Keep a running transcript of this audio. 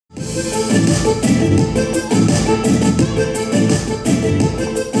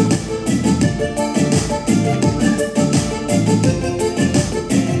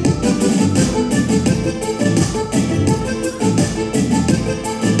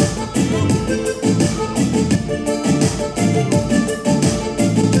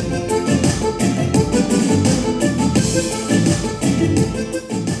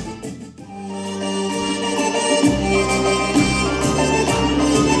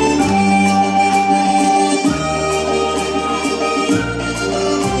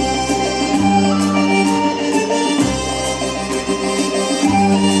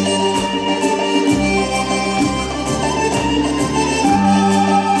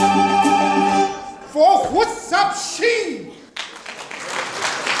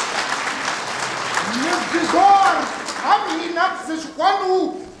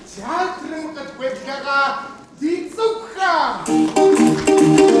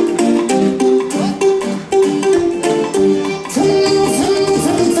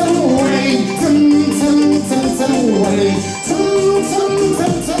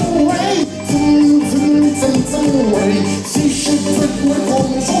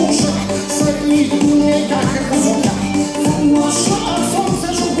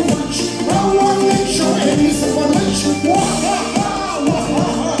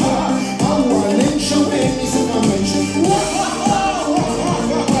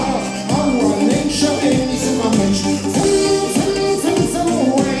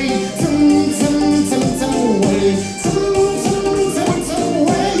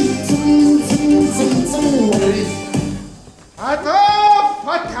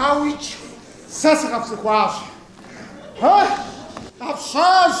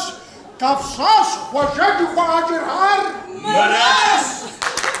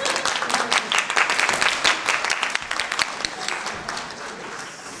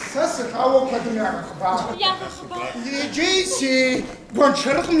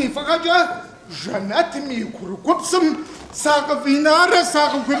Винара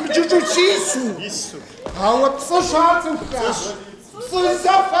сагъэувэмыкӏыжьу сису. Ауэ пцӏы щацӏыхущ. Пцӏы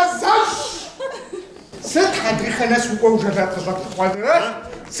зэфэзэщ. Сыт хьэдрыхэ нэс укӏуэу жэбэ къыщӏэпхъуэнрэ?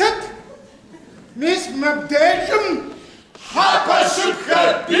 Сыт? Мис мыбдежым хьэпэщыпхэ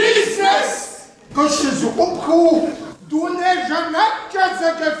бизнес къыщызыӏупхыу дуней жэнэткӏэ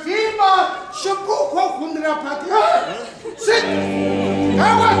зэкӏэфиймэ щыпӏухуэ хъунрэ пэтрэ? Сыт?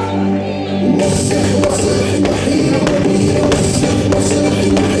 Дауэт?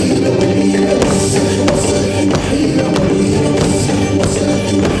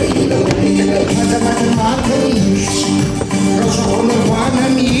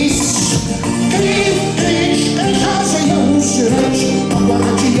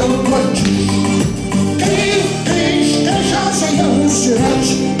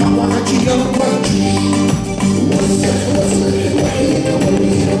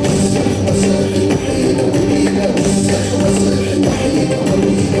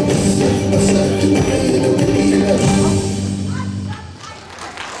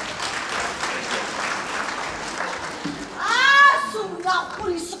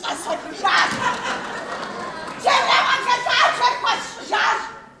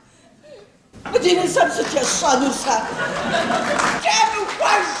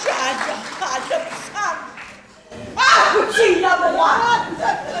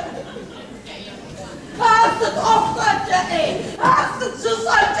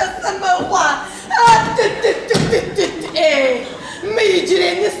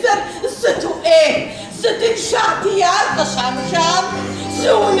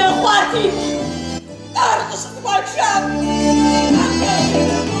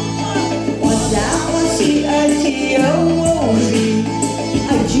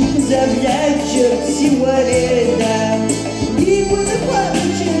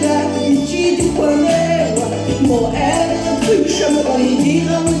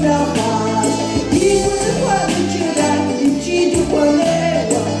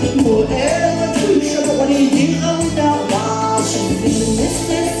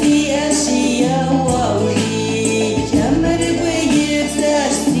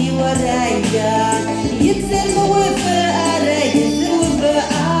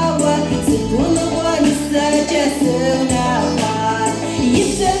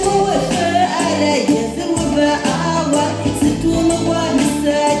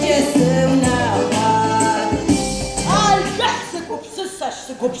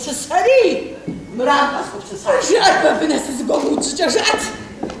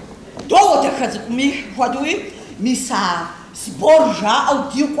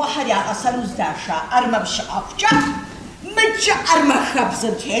 مجعر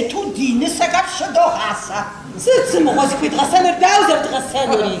مخبزم تيتو ديني سقف شدو غاسا زتم غوز كويت غسانر داوزر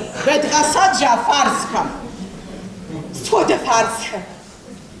تغسانري بيت غسا جا فارسكم ستود فارسكم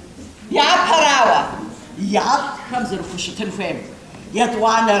يا براوة يا خمزر فشتن فهم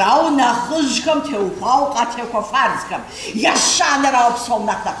يدوانا راو نخجكم توفاو قاتيوكو فارسكم يشان راو بصوم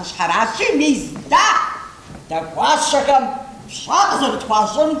نقدقش حراشي ميزدا تقواشكم شاقزر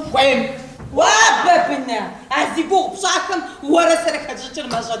تواشن فهم واببنا أزيبوغ بشاكم ورا سرك هتشتر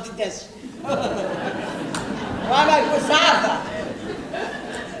ما جديدش وانا يوزعها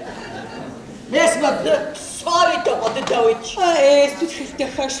اسمع صاري تقعد تدويتش استود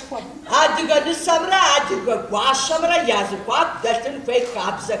خفتخشوا أديك السمرة أديك واشمرة يازقات دلتن في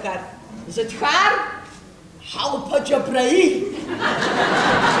كابزكر زتخار حاوبا جبرائيل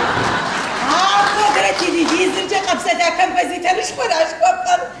قدرة تلفزيون جا قبسة كم بزيت مش خداش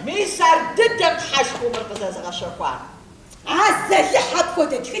بقر ميسار ضدك حشو مرقزة غشوار عزة لحد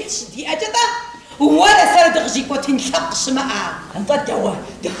كنت تخلش دي أجدا ولا سر دغجيك وتنشقش معاه انت دوا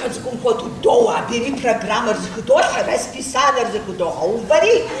دخلتكم كنتو دوا بيبي بروجرامر زكدو حبس بيسانر زكدو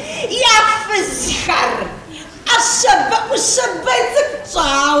عوبري يا فزخر الشباب والشباب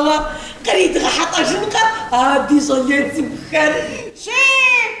زكتاوا قريد غحط أجنقر هادي صليت بخير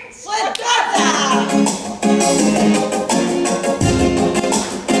شيء صدقتها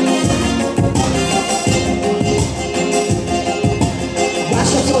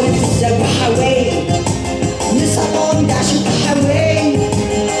واشطون تزوج حوالي نسقون داشت حوالي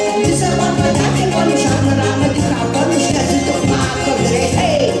نسقون بداك ونش على رامد كعبر مش لازم تخمع قدري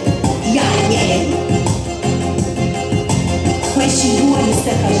هي يعني خوشي هو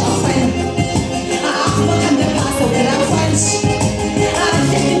يستقل أصلا أخبط عند البعث وكرافنش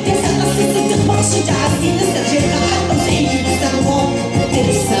شجاع الدين استرجينا حتى مسيحي بسرهم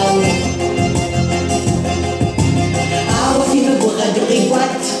ترسل عوفي مبغى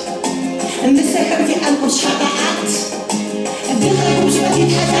دغيوات مسكم في أنكم شحقات بيخلقوا جواتي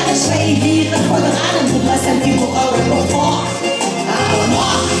تحتاج شوي دي رخوة الغالب بالغسل في مغاورة وفوق أعوى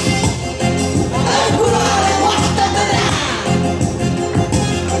القرآن محتضرة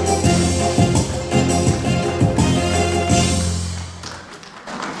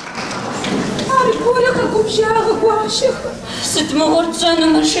جاغ واشخ ست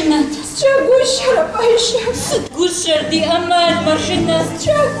مغرجان مرشنات جاغوش شرب عيشة ست قشر دي أمان مرشنات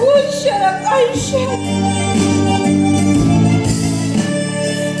جاغوش شرب عيشة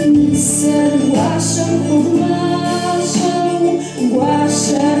نسر واشر خضماشر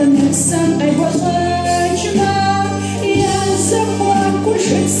واشر نفسن أي وغجمة يا زخوا كل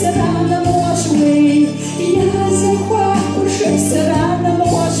شيء سرانا مواشوي يا زخوا كل شيء سرانا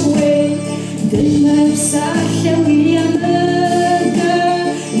مواشوي دلنا بساحة ويا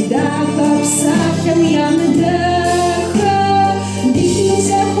مدى دعبة بساحة ويا مداخة دي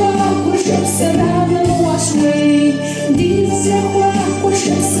زخوة كل شي بسرانا مواشوي دي زخوة كل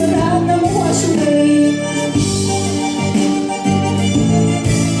شي بسرانا مواشوي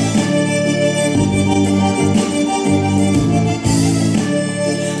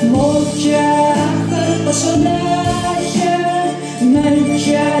موجة خلق صلاحة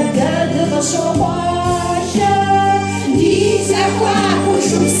ملجة داد غصواشة دي زخوة كل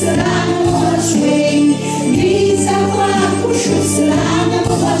شي بسرانا مواشوي دي زخوة كل شي بسرانا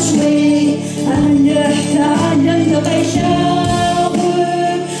مواشوي أنا احتاج نلقي شاور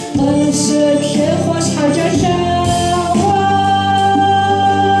قصد شيخوش حاجة شاور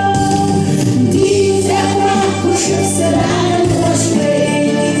دي زخوة كل شي بسرانا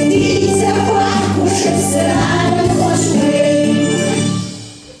مواشوي دي زخوة كل شي بسرانا مواشوي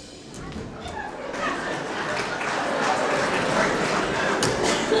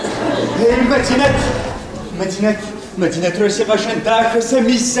مدينة روسيا غاشان داخل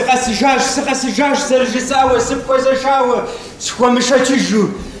سميس سقاسجاج سرجساوة سبقوا زشاوة سخوا مشاتيجو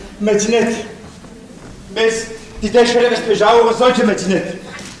مدينة بس تداش رأس بجاوة غصوتي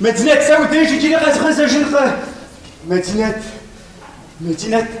مدينة ساوي ديجي جيلي غاز خنسة جنخة مدينة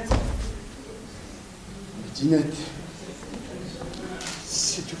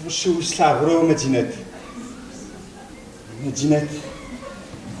ستفشو سلاغرو مدينة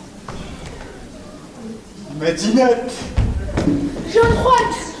جون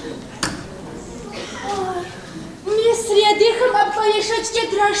خوات مصر يديكم أبطا يشوش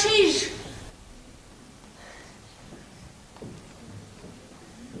تدراشيج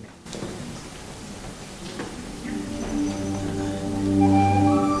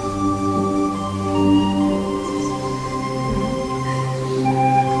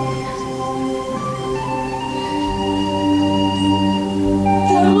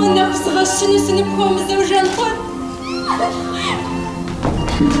شنو سنبكم زوجان خوات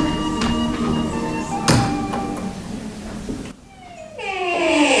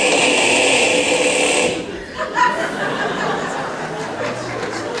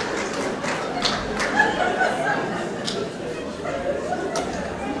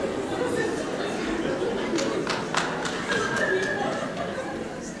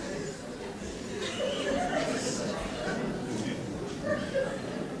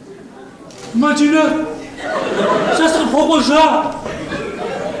مدينة سأسرق بروجا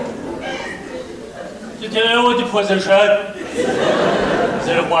تتلاوى دي بوزنشات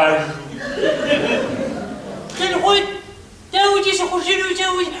زرقواج تلقوي تاوجي سخرجين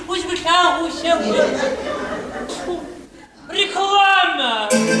وتاوي وزبتلاغ وساوي ريكلام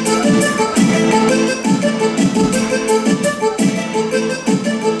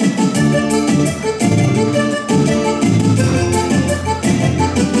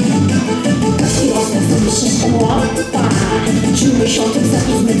Чули, що тут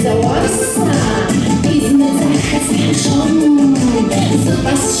запізниться Орса, пізниться Хетахер,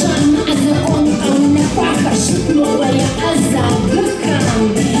 запасшан, а закон, а у Нефахер, шутновая, а забыкам,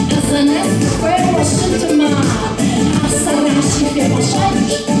 а за нас хуэва шутма, а в сараши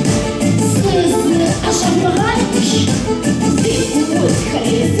Хьэпэшыпхэ, зы, а Щэрмэт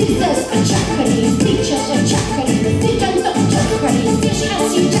зыгъэувар, зыгъэс, а Джатэжьэкъуэ, зыгъэжьэ Джатэжьэкъуэ, зыгъэндокъу Джатэжьэкъуэ,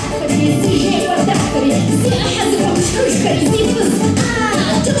 зыгъэхьаси Джатэжьэкъуэ, зыгъэжьэкъуэ Джатэжьэкъуэ, зыгъэхьази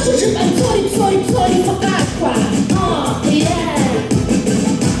Тхьэщыгъуей Андзорщ, псори, факаква,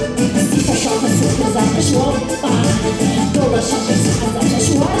 Сифэшахэ сыхуэзапэщӏопӏэ, долэшэщӏыр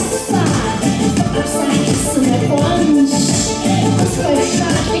сыхьэзапэщӏуэсэ, фӏыӏэпсахи сынэкӏуэнщ,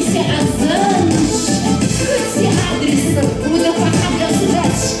 къысхуешахи сеӏэзэнщ, хыт си адресыр, удэхуэхьэблэм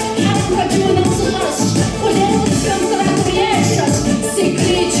сыжэщ, хьэхъупэкӏыным сыщӏэщ, къулейхэм срагуешэщ, си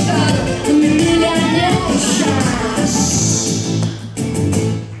кличкэр миллионерщащ.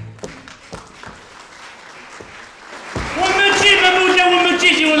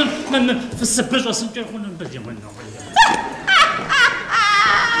 في السباج وصلت خونا نبدي منه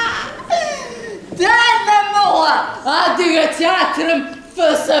دانا موا АДЫГЭ ТЕАТР في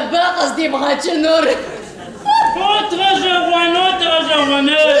السباق قصدي بغاتي نور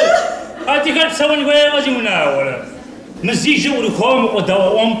تراجعونا هاتي قلب سواني ويا اجي مناوله مزيجي ولكم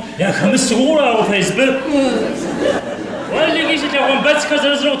ودواهم يا خمس صورة وفيسبوك واللي قيس تاعهم بس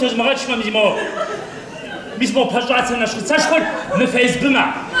كذا زرو تزمغاتش ما مزيمو ميسمو باجات انا شخص من فيسبوك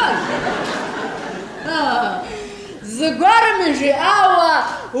مع زغار من جاوا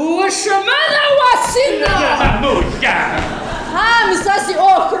وشمالا واسينا مساسي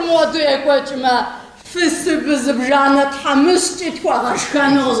اوكر مودو يكوتما فيسبوك زبجانة تحمشتي تكواغاش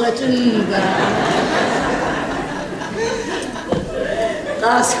كانو غزاتن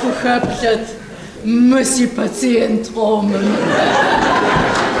قاسكو خبلت مسي пациент رومن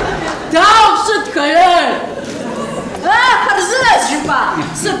داوشت كاين خرزنة جبا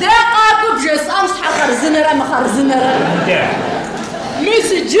صديقك بجس أمس حخرزنة راه ما خرزنة راه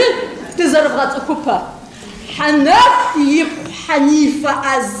مسي جد تزرف غاتكوبا حنف يبقى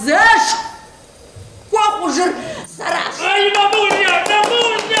حنيفة أزاش وخجر سراش أي مامونيا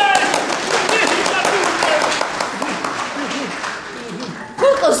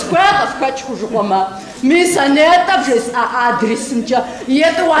كل سكوات أفكاتش خجوما ميسانيتا بجس أدرس نجا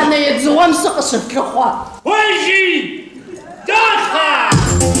يدوانا يدزوام سقشف كخوا ويجي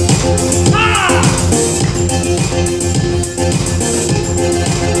دخل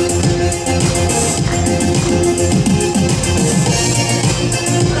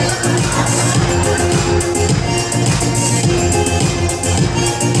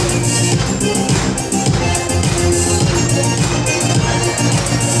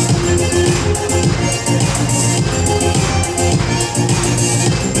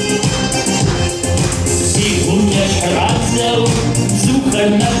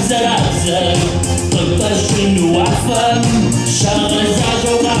زرازة طباشن وعفن شغزاج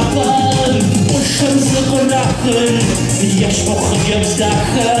وعفن والشمس قراخر يشبخ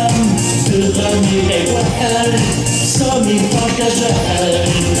يمزدخم تغني ليوحر صامي فاكجهر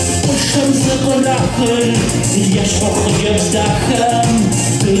والشمس قراخر يشبخ يمزدخم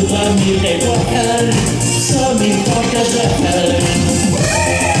تغني ليوحر صامي فاكجهر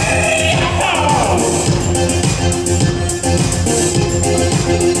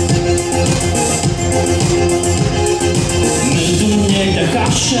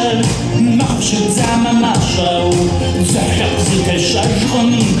Кашель, махшит зама машау, захак зытхар,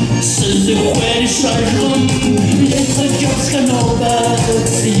 зыгъэувар шажгъым, ехъыкӏэпскъэнобэ,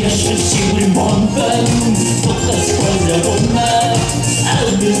 ешъыпсиур бомбэ, фыкъэскӏозэгъумэ,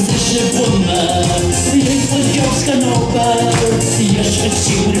 ӏэгызыщыбгъумэ, ехъыкӏэпскъэнобэ,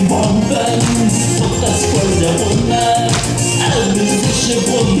 ешъыпсиур бомбэ, фыкъэскӏозэгъумэ,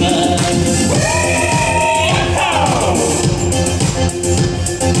 ӏэгызыщыбгъумэ.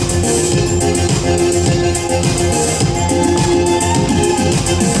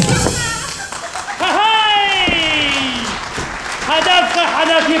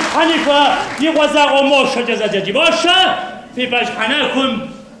 حنيفة يغزاغو موشة جزاجي باشا في باش حناكم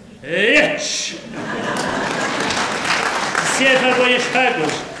Ech! Сефер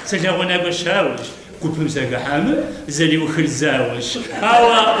ويشحاقوش سلغونا شاوش كوبهم زغحام زلي وخرزاوش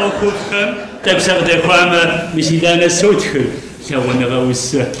اوا وكوبهم تبسغ دكوام مشيدانا سوتخل شاونا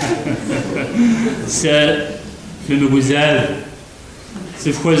غوس س في مغزال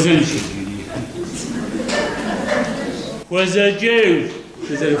سفخوزن شي خوزاجيو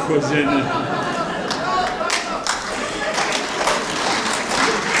زل خوزن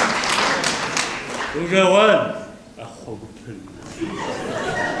وجوان أخو بن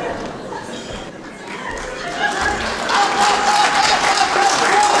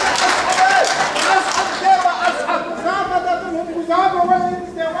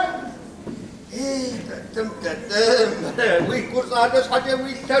ويكون هذا حاجة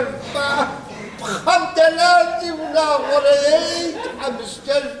ويترفع خمدلاتي ولا غريت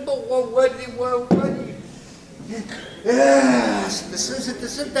حمستاز بغوالي ووالي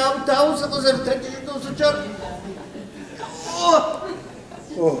ستسن داو سقزر تجدو سجر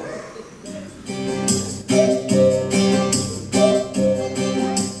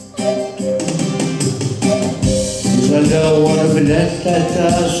زدور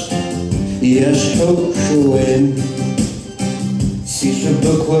بلتتاش يشحب شوين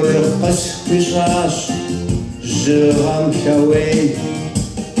سيشبك ورقص بشاش جغم شوين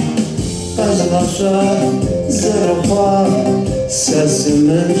قزغشا زرقا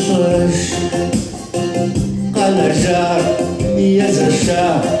سسمنشش قلجار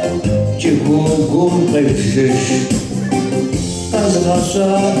يزشا جهوقم قفشش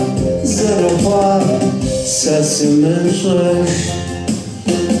قزغشا زرقا سسمنشش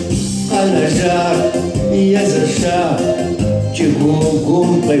قلجار يزشا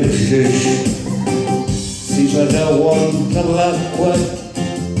جهوقم قفشش سيشغوم تغاقوت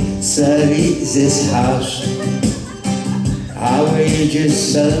ساري زسحاش عويج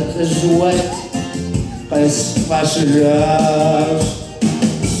السنت زوات قس قشجاش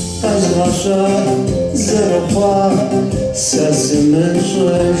قزغشا زرقا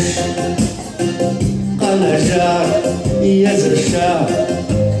سسمنشش قلجار يزشا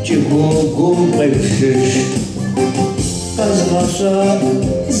جهوقم قفشش قزغشا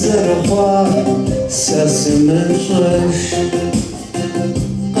زرقا سسمنشش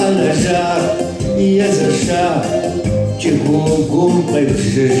قلجار يزشا جهوقم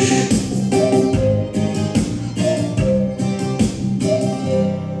قفشش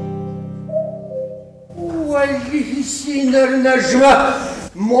والله سينر نجمة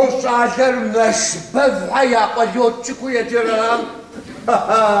مصادر مشبه حيا قليوتشكو يترام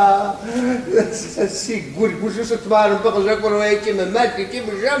سيقول بوشو ستمار بغزك ورويكي مماتي كي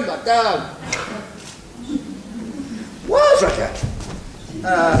مجمع تام واسكت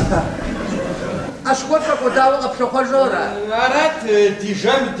أشكرك وداوة أبشوخة جورا أرات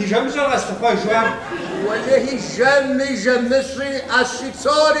ديجام جورا أشكرك جورا والله جمسي أشي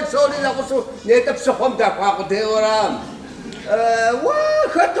بصوري لغسو نيتا بسخوم داكوا قدي ورام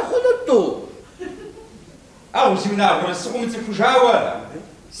وخط خلطو أو زيونا ورسقوم تفجاورا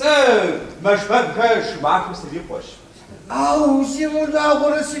مشبابك شمعكم سريقوش أو زيونا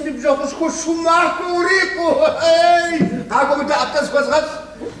ورسيني بجوكسكو شمعكو وريقو هاكم تأبتس بسغط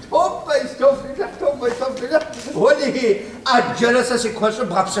توبا يستوفي ولي أجلس سيكوش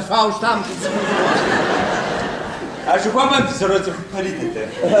بغبسفاوش تام أشوفها ما تزرع فريدة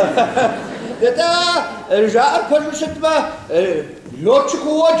ده رجال كل شتبه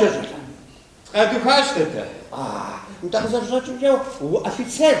لوتشكو وجزة أدوكاش ده أنت خزر شو جو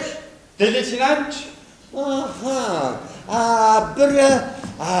وأفيتسر تلتينانش برا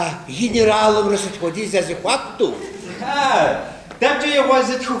جنرال ورسة وديزة زي وقتو تبجي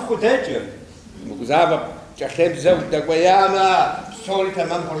يوازد شو خداجة مقزابة تخيم زوج دقوياما سوري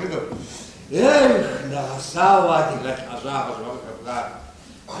تمام حجدو نغساوة ديلت أزاغ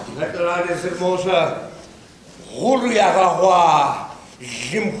ديلت لاني سرموسا غلو يا غاوا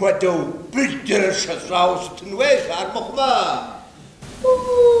جيم خواتو بلدر شزاو ستنويش عالمخما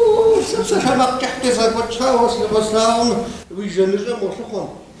سنسا ما تحكي زاكوات شاوس لبساون ويجنزا موسخون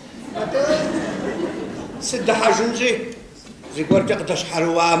سد حاجنجي زي قرتي قداش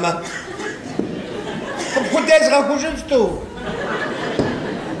حروامة خداز غاكو جنزتو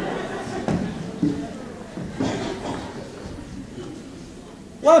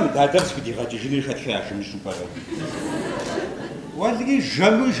وامد هادرس بدي غادي جيني خاتشاش مش نبغى واللي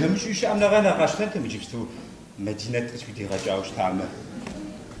جامو شو أنا غانا غاشتن تم جبتو مدينة بدي غادي عاوش تعمل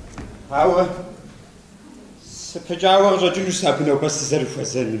هاو سبجاور رجل سابنا بس زرف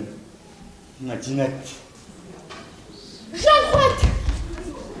وزن مدينة جان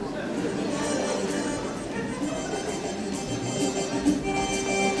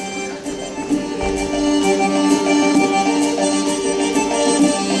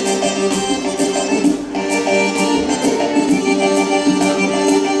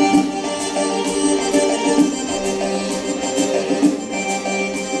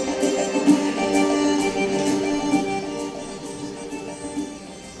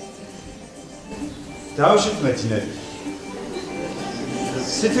داوشت مدينة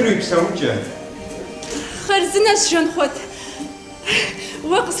ستروي بسوجة خرزنا شجن خود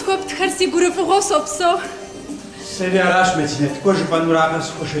وقت خوب تخرسي غرف غوص أبصو سريع راش مدينة كوج بانوراغس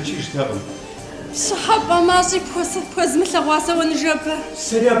خوشتيش تغم صحابة ماشي بوز مثل غواسة ونجبة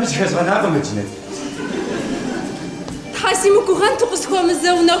سريع بس خزغناغ مدينة حاسي مكوغان تقص خو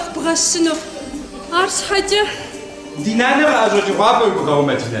مزونا بغشنو عارش حاجة دينانا غازو جوابه بغاو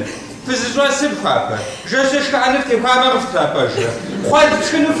مدينة فزجوا سبخابة جوشش كعنف تبخابة غفتابة خواد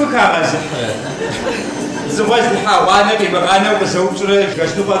بشكنو فكارة زواج الحاوانة بمغانا وبزوب سورة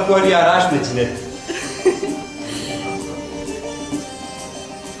جاشتو بالكوري عراش مدينة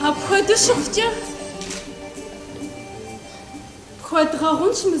أبخدو شفتيا خود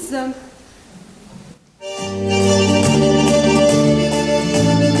غاغونش مزم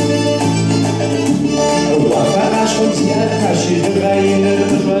وفرش خمسيات تحشيغوي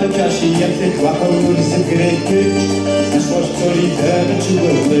نرغب تحشيغوي وحور زكريتك أشوش تريد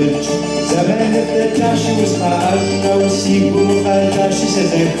تشوفك زمان تحشي وسخاشنا وسيبو تحشي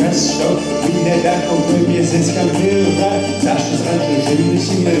سزكشو بينا داكو بيزنس كمبيرا تحشي زغنش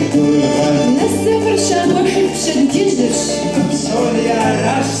جيمسي مرقورا نسفر شامر حبشن جيجش بصولي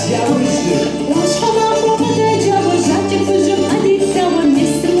عراش يا وجدر واش حما خوغدا جابو جاتي فجم أدي سوا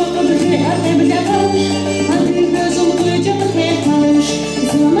نسر وقبر أغيب لغاش أدي بجم غيجم تيقاش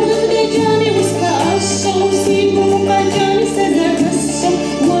زمان غيجاني وسخاش وسيبو قاجاني سزكشو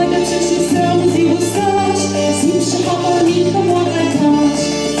وانا بششي ساوزي وساش سيمشي حقاني كموغتاش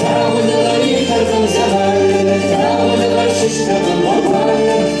تعاون غير قردن زهر تعاون غير ششتغل وطن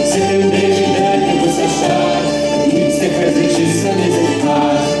سلم بيجي دايك وسشار يمسك شسن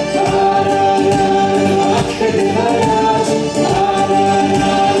زتحار أكد غراش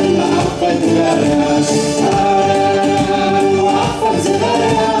معقد غراش معقد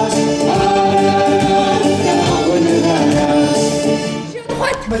غراش تعاون غراش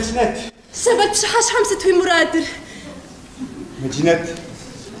مدينة سبت شحاش حمسة في مرادر مدينة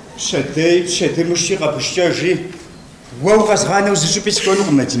شدي مشيقة بشتاجي واو غزغانة وزجو بيسكولو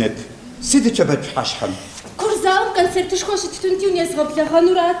مدينة سيدي تبات بحاشحم كورزاو كنسرتش خوش تتونتي ونيزغب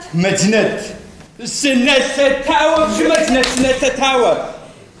لغانورات مدينة سنة تتاوى بشو مدينة سنة تتاوى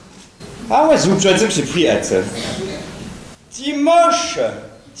هاو زوب جوزك شبخي أتسر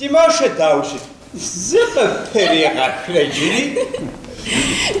تيموشة داوشت زقب بريغة خرجيني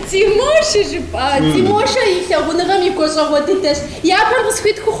تيموشة جبا تيموشة يلغونغا ميكوشا غودتاش يابر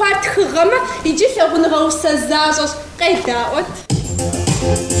غسخيت خوارت خغما يجي لغونغا وسازاجوش قيداوت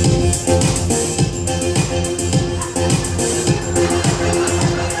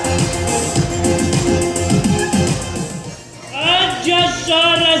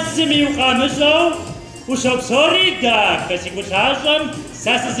أجسار الزمي وقامسو وشوف سوري داك بس يقول هاشم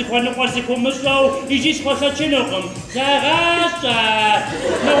ساس زيكون نقول زيكون مسلو يجيش خوشا تشنوقم زغاشا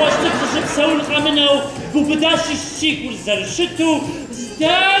نواشتك تسوي القامنو بوبداش الشيك والزرشتو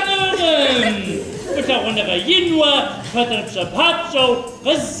زدانوغم وتاغون غينوا فتر بشبهاتشو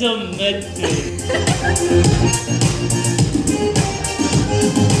قزمت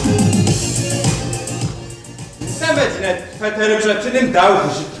مدينة فتر بشبهاتشو داو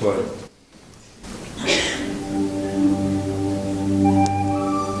خشتور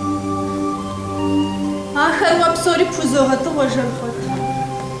آخر وابصوري بوزوغة وجن خود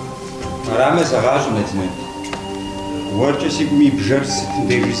رامز زغاج مدينة ورجسي قومي بجر ستن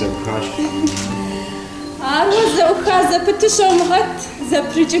ديجي زوخاش عارو زوخا زبتشو مغت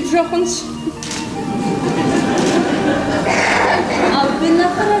زبريجي بجوخنش أبنا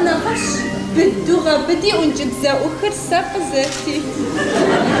خلا نغش بدوغة بدي ونجد زوخر ساق زاتي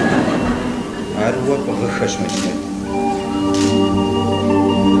عارو بغخش مدينة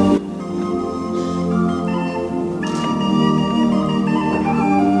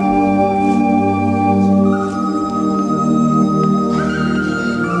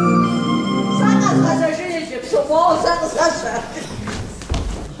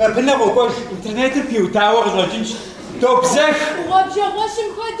بنا غوكوش انترنت بيوتاو غزوجينش توبزخ وابجا غوشم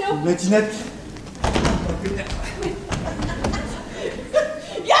خدو مدينة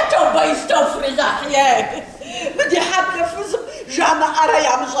يا توبا يستوفر زاحياك بدي حبل فزم جامع أرى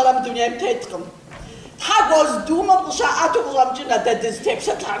يا مصرم دنيا متيتكم حاجوز دوما بشاعات وغزم جنا دادز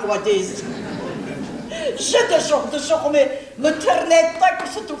تبسط عن وديز شد الشغل مترنت تاك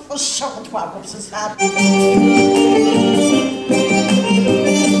ستوف الشغل تواقب سسات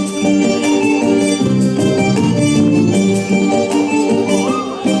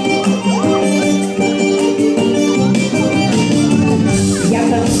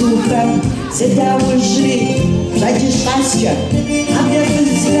Sedałży, przecież Kasia, a ja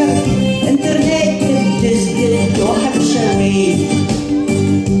wyzwę internetem.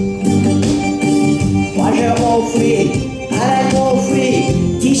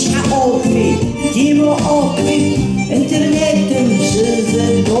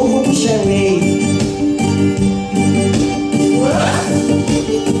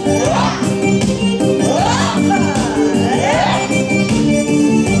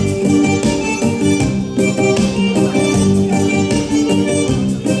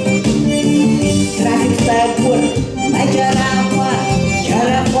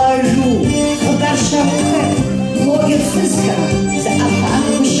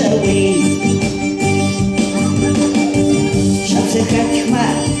 Хьэпэщыпхэ,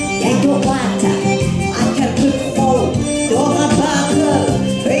 ядоӏуатэ, ӏэтэрпыпхъоу, догъэбагъэр,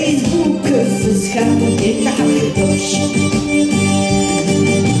 фейсбук фызхэм етӏыхьэшъыпщ.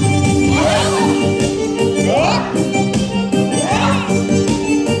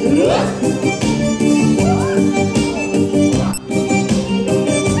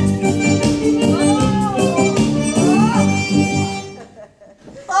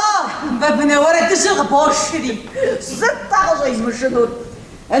 بنورة تشغل بوشري ست عشر مشنور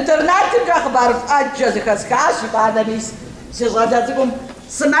انترنت الأخبار أجهزة كاسكاسي بعد ميس سيزغاداتكم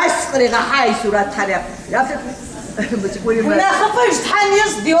سمسقري غحاي سورة حريق يا بتقولي ما أنا خفشت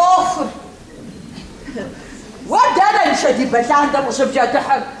حنيس دي أوفر ودانا نشدي بلان ده مصب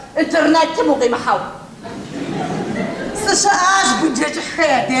جاتحر انترنت مقيم حاو سشاش بنجاج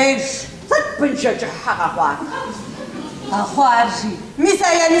حياتيش ست بنجاج حقا أخوارجي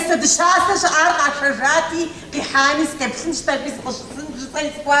مثلا نسد شاسة شعار عشراتي قحاني سكبسن شتبس قشسن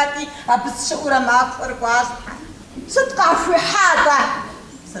جسي سكواتي أبس شعورة ما فرقواش صدقا في حاجة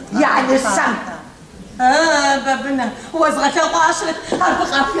يعني السم بابنا وزغة القاشرة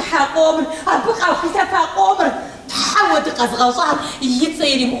أبقى في حقومر أبقى في تفا قومر تحاول تقزغوصان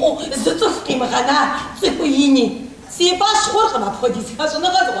يتصيري مقو زتفقي مغنار تقويني سيباش خورق ما بخدي سيباش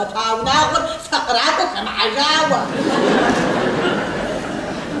نغزو وتعاوناغر فقراكو كما عجاوة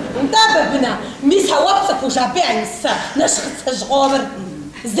انتبه بنا ميسا وابسك وشابع نسا نشخص هجغومر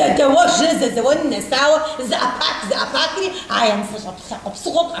زدوا زدوا النساوة زأباكري عاين سجب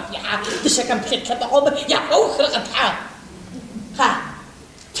سقوق أفيحا دشكم بحكة عمر يعقو خرق بحا ها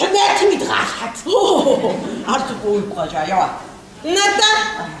تماتي مدغاشحت أرتقول بغجايوا نتا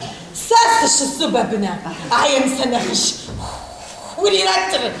ساسش السببنا عاين سنخش ولي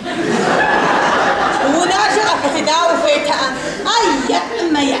رتر وناجع فتداو فيتا أي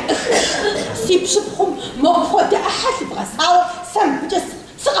ما يأخ سيبشبهم مبفوت أحد بغساوة سمبجس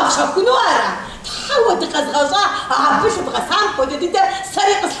سقف شاكونوارا تحاول تغزغزا عبش بغسان وديدا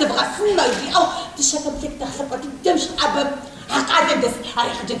سريق استبغسن ماجي أو تشكم لك تخلق تدمش عبب عقادة دس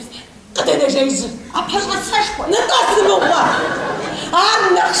عريخ جبس قدنا جيز أبحث غساشكو نتاسم الله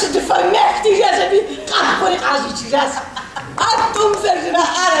نقش دفمك تجازبي قابوري قاجي تجاز أنتم زرجنا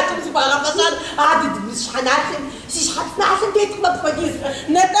أنا تمسي بغا فصال عادي تبس شحناتهم سيش حتنا عشان تيتك ما تفاقيس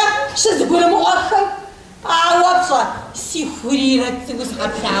نتا شزقول مؤخر وابصر سيخوريرة تسوس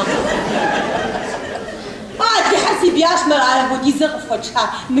غبشاو عادي حسي بياش مرعايا بودي زغف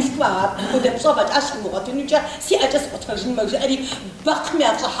وجهها ملكوا وده بصوبة عشق مغطنوجة سي أجس بطرجن موجاري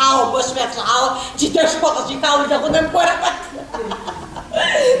بقمي أفصحاو بوشمي أفصحاو جداش بقص جيكاو لدغونا مكورقات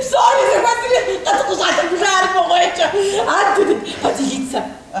سوري زغفاتي قد قصعت البشار مغويتش عادي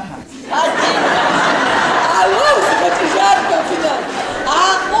بطيليتسا عادي عواو سبتي جاركو كده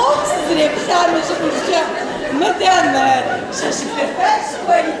عقوم سزري بشار مشكوشة مدامر شاشفرفاش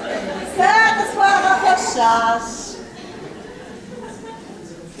كوي ساقس وارغا فشاش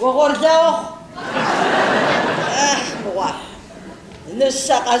وغردوخ مغار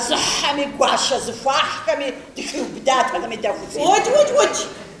نساقا زحمي قواشا زفاحكمي تخيو بداتها غمي دافوسي وج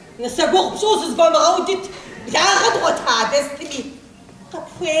نساقوخ بصوص زبام غودت بلاغد غوتها دستمي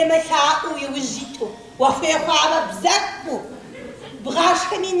قفويما ثاقو يوجيتو وفيقو عما بزاكو بغاش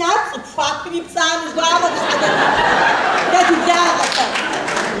كمي ناس بفاق كمي بسان وزبامة لا تداغة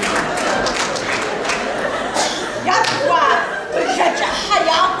يا بوار رجاجة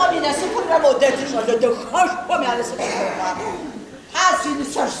حياقة من سفر رموداتش ولا دخاش قومي على سفر حاسي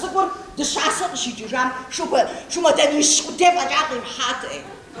نساش سفر دشاسق شي جرام شو ما تنيش قدام أجاقي محاتي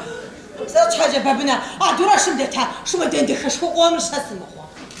سألت حاجة بابنا عدورا شمدتها شو ما تندخش فوقهم رشاسي مخوة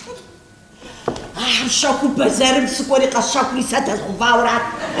شاكو بزارم سكوري قشاكو لساتها زغفاورات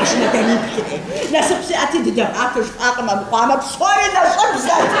عشان تاني بكده ناس بسياتي ددغات وشقاق ما مقامة بصوري ناشا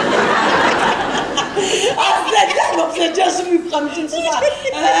بزات أصلا نحن بسجاسم يبقى مشن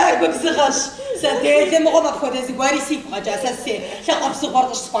سبا ببزغش ساديت مغوما بخودا زيواري سيب غجاسة سي شاقا بصغور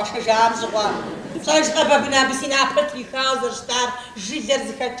غشتفاش جام زغوار صارش غبابنا بسينا بطلي خاوزر شتار جيزر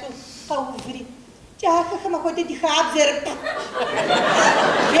زكاتو قوفري جاكا كما كنت دخاب زرب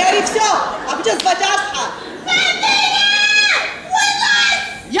غيري فسو أبجز بجاسها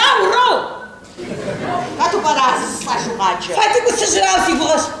يا ورو هاتو براس ساشو غاتشا فاتيكو تسجراوسي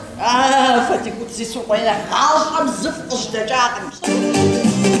بغش فاتيكو تسيسو قوينة غالحة بزفقش دجاقم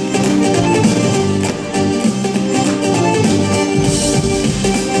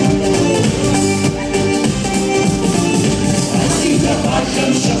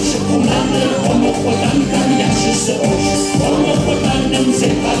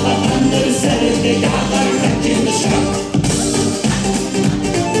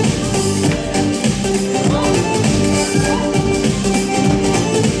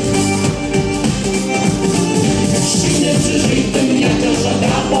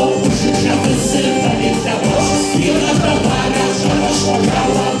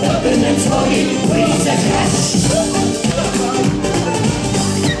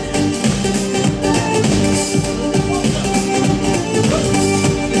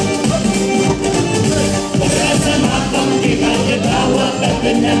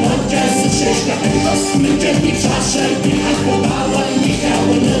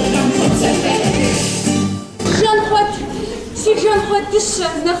дыщэ,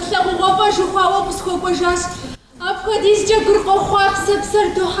 нэхъ лъэгъугъуэфӏэ жыхуауэ къысхуэкӏуэжащ. Апхуэдизкӏэ гур къохъуапсэ псэр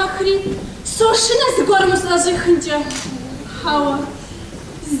дохьэхри, сошынэ зыгуэрым сӏэщӏихынкӏэ. Хьэуэ,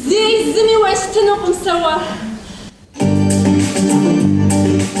 зэи зыми уестынукъым сэ уэ.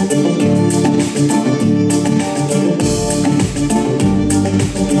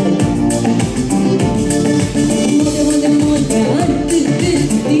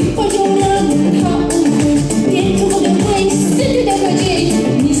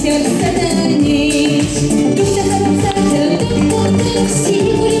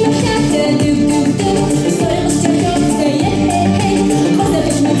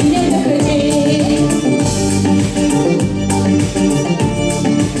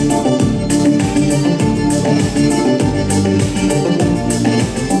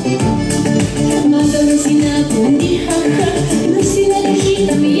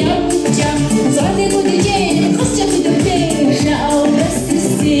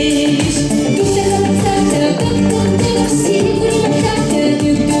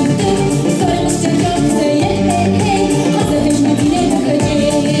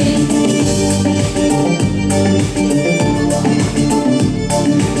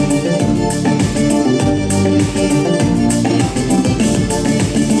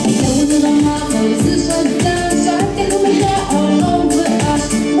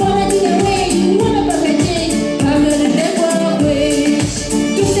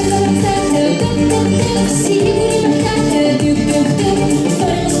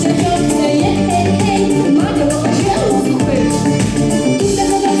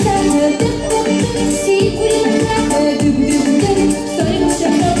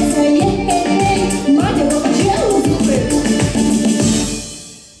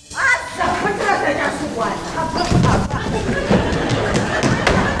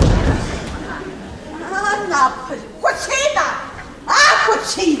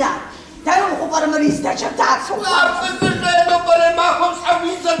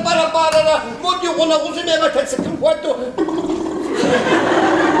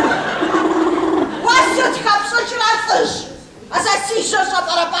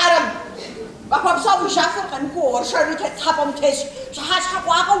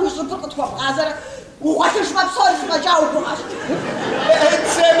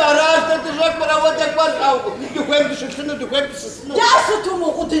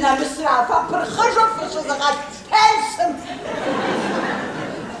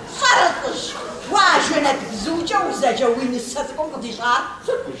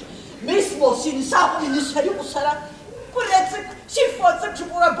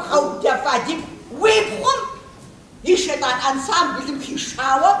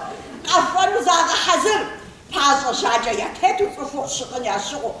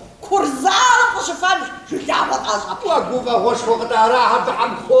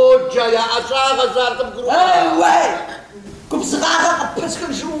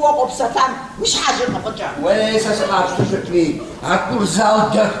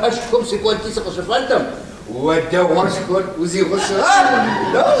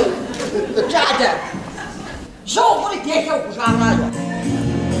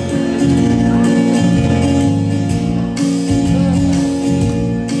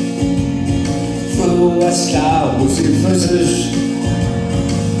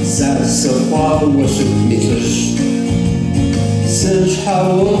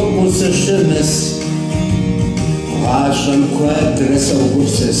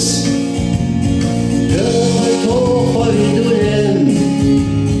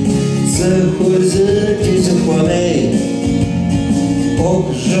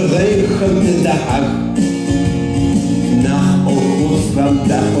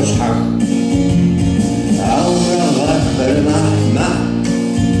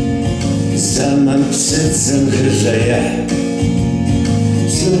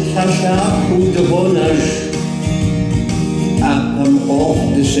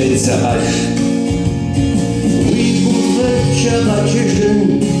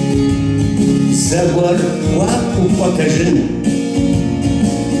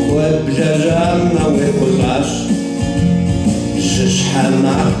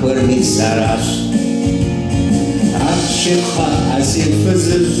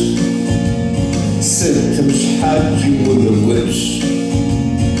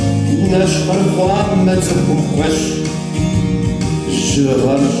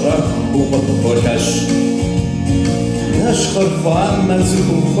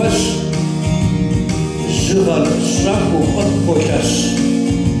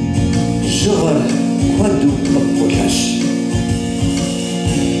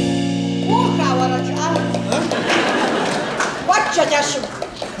 Хэташым.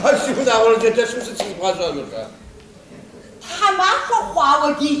 Сигунауэ джатэжьым сыт зыбгъэщӏэнура? Тхьэмахуэ хъуауэ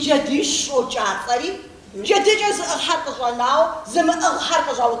ди джэдищ щӏокӏапцӏэри джэдыкӏэ зыӏыгъхьэр къыщӏэнауэ зымыӏыгъхьэр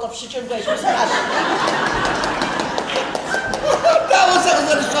къыщӏаутӏыпщыкӏын хуейщ. Дауэ сэ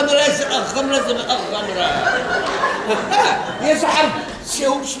къызэрыщӏэнурэ зыӏыгъхэмрэ зымыӏыгъхэмрэ? Езыхьэр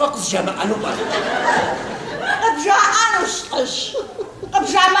сеупщӏмэ къызжамыӏэну пӏэрэ? Къыбжаӏэну щӏыщ.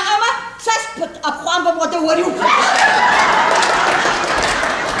 Къыбжамыӏэмэ сэ спыт ӏэпхъуамбэм хуэдэ уэри упщӏ.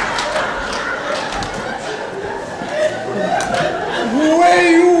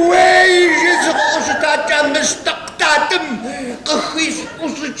 Уей, жезыгъущытакӏэ мыщтӏэкъутатым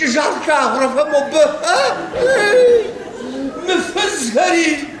къыхуищӏыжар шагърэфэ мобы, мыфызхэри.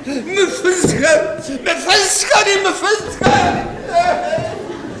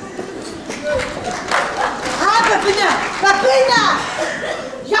 Бабына!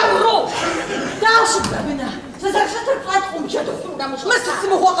 Яуру! Дальше бабына! Сазаршатыр платком джадуху намуш. Мысль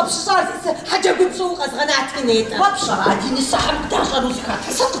мухока пшар здесь хаджагу пшоу казганаткинет. Вообще, один из самых даже зытхар.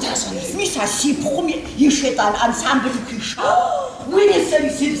 Сад даже. Миса сипхум ешетан ансамбль киш. Вынесали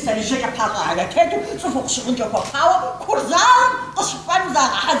сипсали жека пагага. Кету софокшун джоко пау курзан кашфан за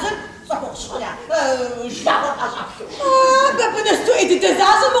хазен. Бабына стоит это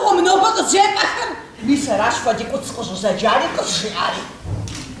зазом много зжепахар. Миса рашфа дикутско зажали кашиари.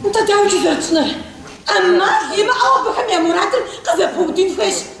 Та даучи зерцна. أما يما أو بكم يا مراتب قذا بودين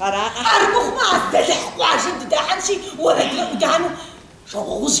فيش أربخ ما أستدح واجد دحنشي ورجع ودانو شو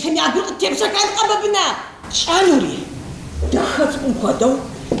غوش كم يعبر تمشى كان قببنا شانوري دخلت مقدو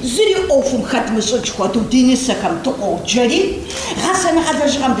زري أوفم ختم شوش قدو ديني سكم تقو جري غسنا هذا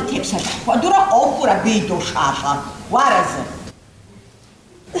جرام بتمشى قدورا أوفرا بيدو شاشا وارز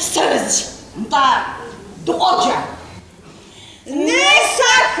استرز نتا دقوجا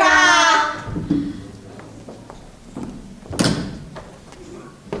نسكا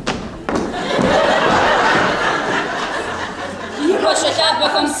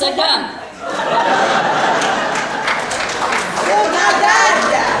شتابكم السلام.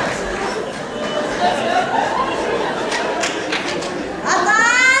 وغدادا.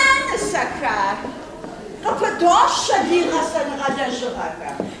 أمان السكر. قبضوش دي غسل غدا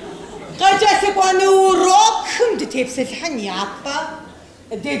جغاكا. غدا سيكون وروكم دتيبس الحنياقة.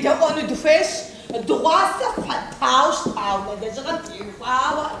 دي دقون دفش دواسة فتاوش تاولا دي جغتي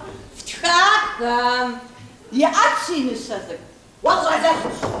فاوة. فتخاكم. يا أتشي نسازك. والله ده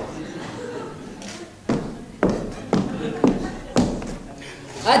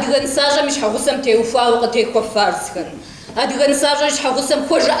أدغن ساجة مش حغسم تيوفا وقتي كفارسكن أدغن ساجة مش حغسم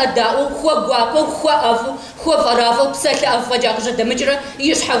خوجة أداؤو خو قواقو خو أفو خو فرافو بسالة أفا جاقجة دمجرة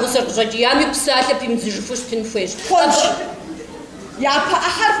يش حغسر جيامي بسالة بيمزجفوش تنفيش خونش يا با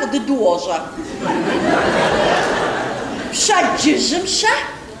أحرف ضدوجة بشججم شا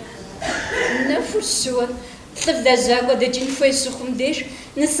نفرسون ثلاثة دجين فيسخم ديش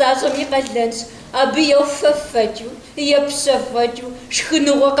نساجم يقلنش أبي يوففتو يبسفتو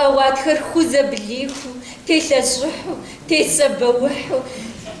شخنو قواتخر خوزة بليخو تيسزحو تيسبوحو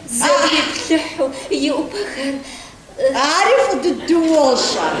زي بلحو يوبخر عارف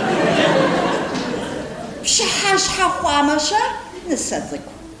ضدوجة بشحاش حوامشة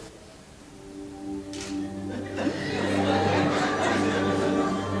نسازكو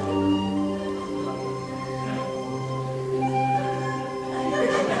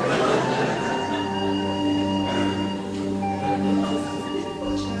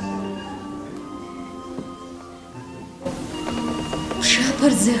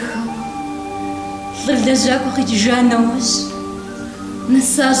برزخو ثلاجاكو خيت جانوس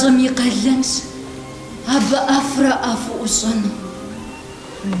نساجم يقلنش أبا أفرا أفو أصنو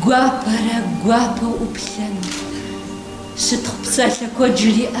قوابرا قوابا وبلانو شتخ بسالكو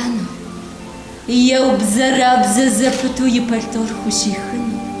جري أنا ياو بزرا بزازفتو يبالتور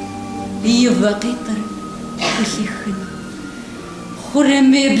خوشيخنو يباقيطر خوشيخنو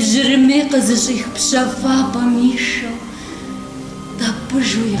خرمي بجرمي قزشيخ بشفابا ميشو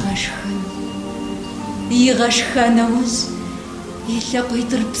طبجو يغشخانوز يلاقو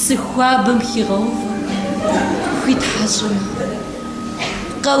يضرب سخوابم خيغوفر خيت حزنا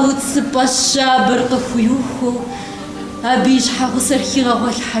قوت سبا الشابر قفيوخو أبيش حغسر خيغو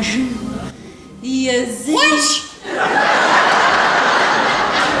الحجن يا زي وش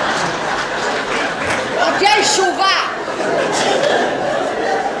أجل شوفا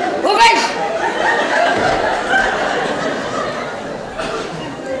وغش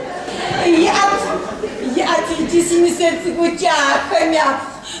يأتي تسيني سرتك وتاخم يا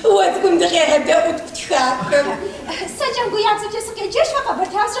وتكون دغير هدا وتبتخاكم ساجم ويعطيك سكيجيش فقبر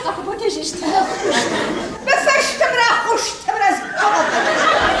تاوز قبر تجيش بفشتم راخوشتم رزق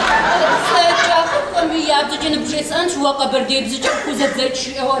سجاخكم يعطيك نبجيس أنش وقبر ديبزج خوزة زيتش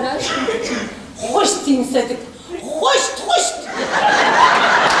أوراش خشتين صدق خشت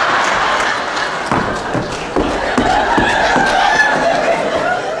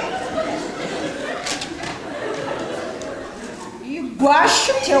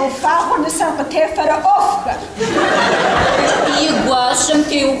يقواشم توفاغو نسان قتيفر أوفك يقواشم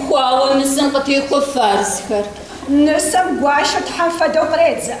توفاغو نسان قتيفر فارسكر نسم قواشم تحفدو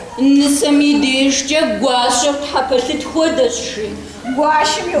قريزة نسم يديشجا قواشم تحفلت خودشي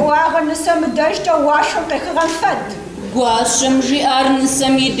قواشم يواغو نسم دشجا واشم قيخغان فد قواشم جيار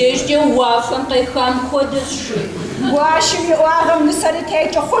نسم يديشجا وافم قيخان خودشي قواشم يواغو نسر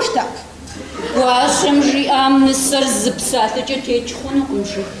تيجا خشتك قواشم جيام نسر زبساتجا تيج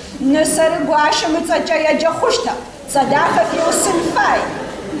خونقمشي نسر قواشم تسجا يجا خشتك صداقة في الصنفاي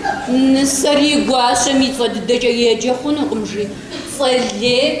نسري قواشم يتصدجا يجا خونقمشي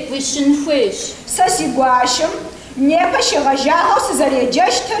صلي في الشنفيش ساسي قواشم نيبش غجاغو سزري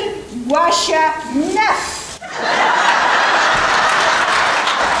جشتر قواشا نف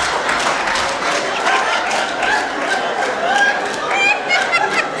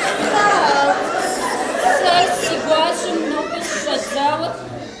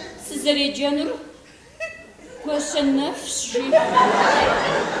Зарядженер, коша нефши.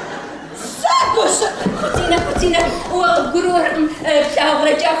 Сакоша! Хотина, гуру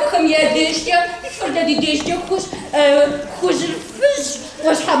таграджахам я дешья, фордади дешья хуш фиш,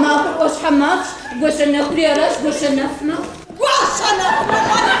 гош хамак, гоша нахриараш, гоша нафна. Гоша нафна!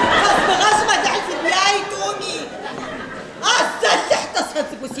 غصبة تعزي بلاي تومي. تحت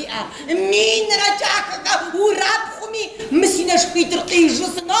صدقوسيئة مين رجعك ورابخمي مسيناش بيتر قيجو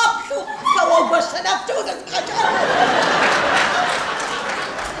سنابخو سوا باش نفتو رزقاجا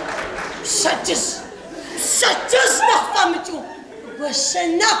شتش نخفمتو باش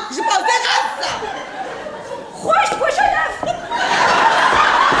نف جبال بغزة خوشت باش نف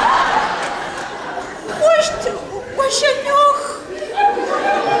خوشت باش نخ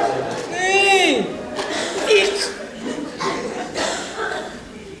فيك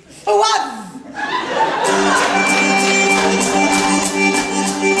فواز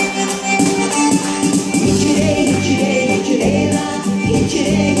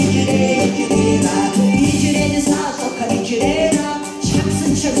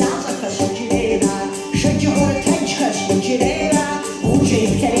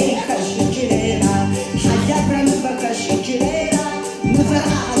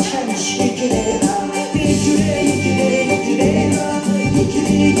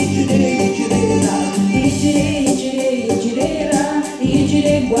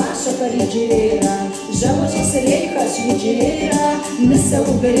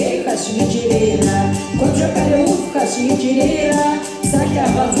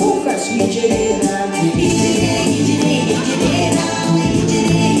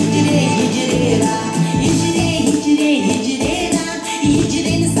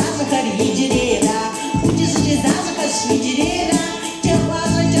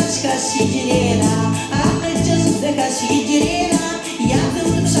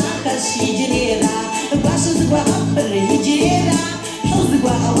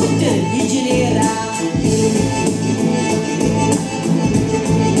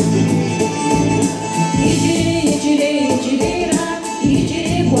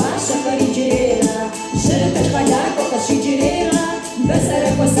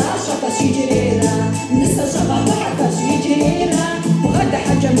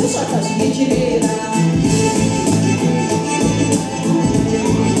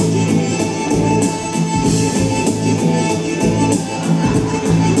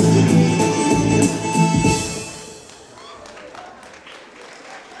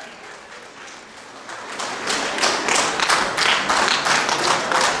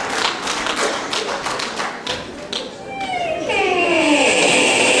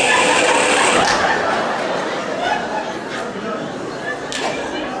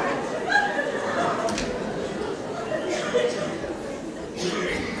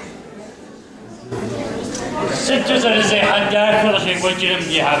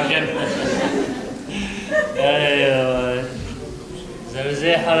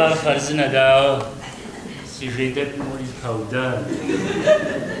زرزي حرار فرزنا داو سيجيدت مولي كودا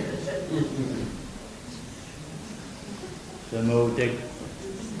سموتك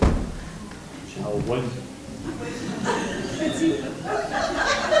شاول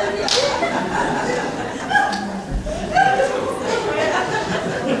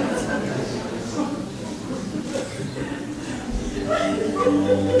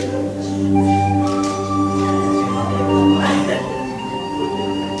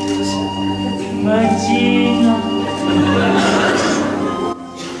Мадина.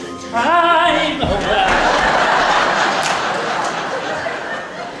 Ай, баба.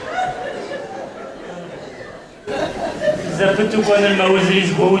 زفتو كان الموزري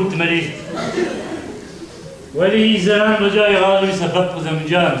زبوت مري ولي زمان بجاي غالي سبب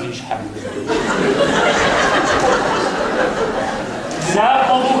زمجام زي شحال زاب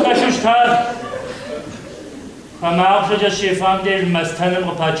ابو كششتار فما أخرج الشيفان دير مستنم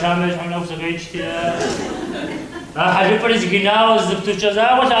وباچامش عملوا سقيتش كده حاجة بريز جناو زبطو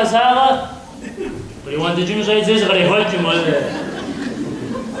جزاء ولا أساغة بريوان تجون زي زي غري هول جمال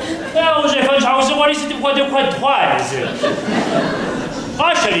يا وجه فنش عاوز وريس تبغى تبغى تخايز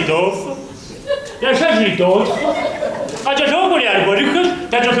عشري دوف يا شجري دوف أجا بوري البوريك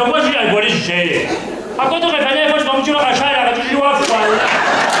تجا بوري البوريك شيء أقول لك أنا فاش بمشي لك عشرة أجا يوافق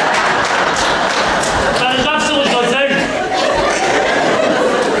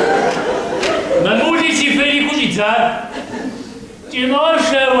ممولي سيفري كوجيتا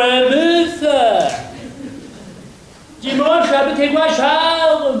ديماشا ومفا ديماشا بتقوى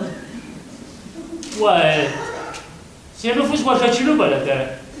شاغم واي سيما فوش باشا شنو بلده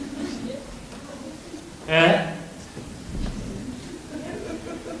اه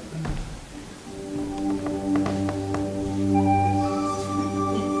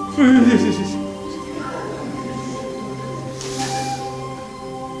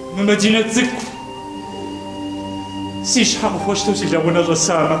مدينة زكو سيش حق فوشتو سيلا ونا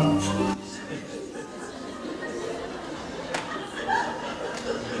غسامة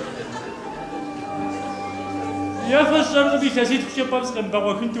يا فشار نبي تزيد كشي بابس كان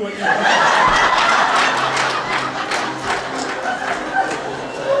بابا كنت وانا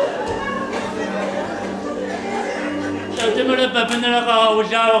تمر بابنا لقا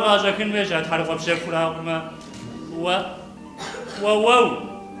وجا وغازا كن ميشا تحرق بشكل هاقما واو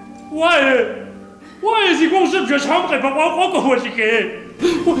واي زي كون شبجة شحمقي بابا قوكو هو شكي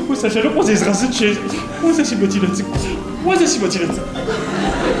وسا شنو قوزي زغاسد شي وسا شي باتيلتك وسا شي باتيلتك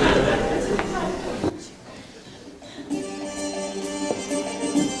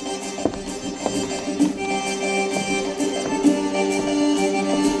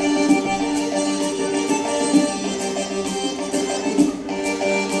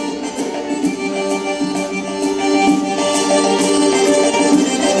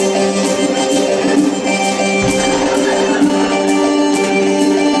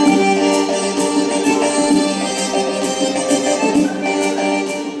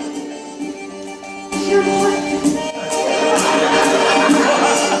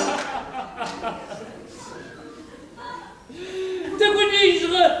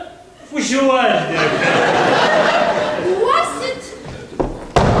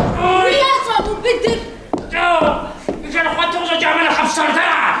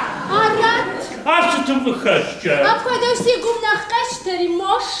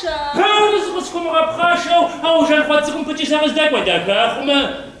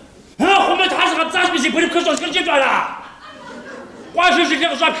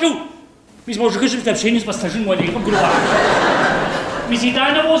Мож хышим сообщение с пассажиром Валериком Груа.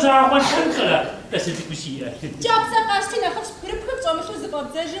 Миситана воза машинка. Das ist die Kusия. Jobs akashti na khos pripkhip zomsho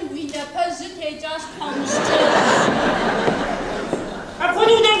zbabzejim buila pazh tejas pamshte.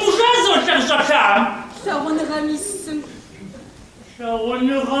 Akoni udan gujazor shasham. Shawon gamism. Shawon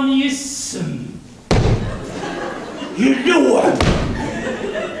gamism. Yilwan.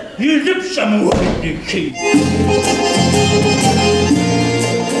 Yilipsham wadiki.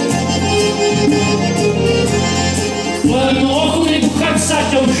 ونروحني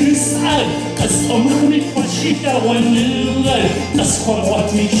بخمسة وخمسة أصمخني بفشيكا ونغل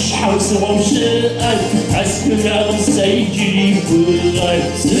أصخرتني شحوس ومشقل عسكر سيجري بغل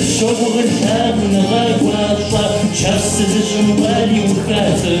سشوغ الهامن غواشا شخص جمالي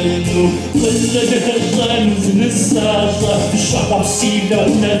وخاتنو كل دخلان زنساشا شعب سيلا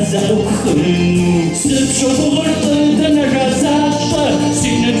ونزاو خرنو سشوغ الهامن غزاشا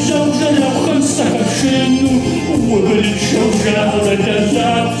سينا بجوجة لو خمسة كشنو وبالشوجة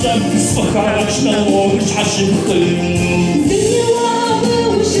ورجزاشا سفخارك شنوغ حشبخن الدنيا وعبة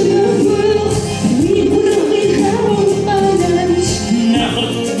وشبابة ويبرغي خاوة وقالش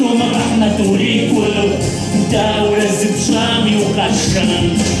ناخد دوما رحمة وريكولو داولة زبشامي وقشن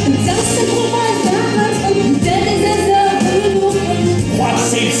تغسل ومعزاها تنزازا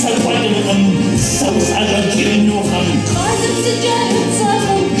وعسيك سلوان الغم صوص على جنوخم خازم سجاد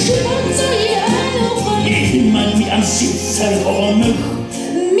صاغم شبان زيانوخم إيمان مي أمسيت سلوانك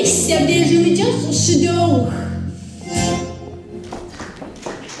ميسيا بيجي مجاز شدوخ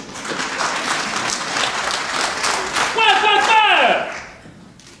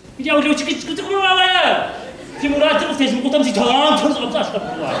يا ولي تقول ولا في مرات تقول مقطم زي ترام ترزق أشرب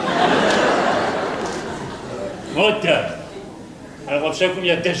الله مدة أنا غبشكم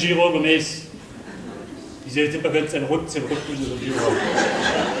يا تجربة قميص إذا تبقى قلت أنا غد سبقت تجربة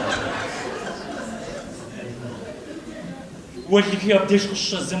واللي كي أبديش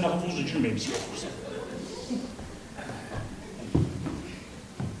خش الزمن غفوز الجنة يمسي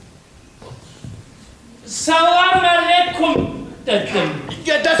السلام عليكم تدم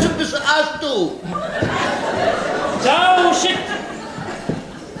يا دسم بس أشتو جاو شت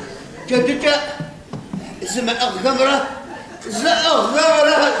جدك زمن أغمرة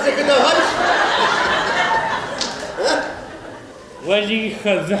زي كده هرش واللي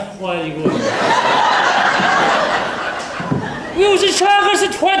خذح واللي ويوز شاغر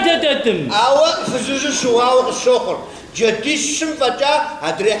ستفاد تدم أوا فزوز الشواو الشوخر جدي الشم فجأة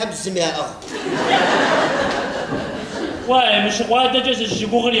هدريها بزمياء واي مش قادة جز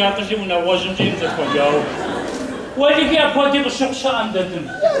الشبوغ اللي هاتشي من أواجم جيم تدخل جاو واللي فيها قادة بالشخص عندهم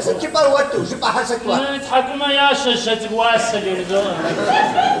ستبار واتو شبه حسكوا تحكم يا شاشة واسل يرزون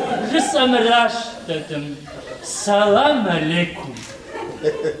لسه مراش تدم السلام عليكم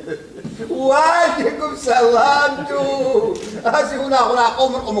وعليكم السلام تو هسي هنا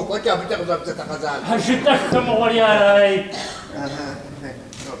قوم فجأة بتغزب ستخزان هشتك مغريا راي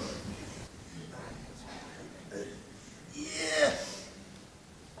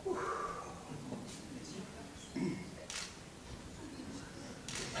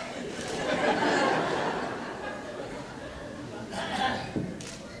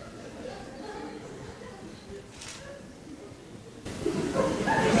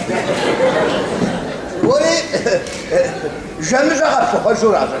جمج أغفو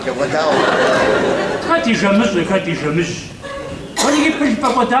خجور عزك وداو خاتي جمج خاتي جمج ولي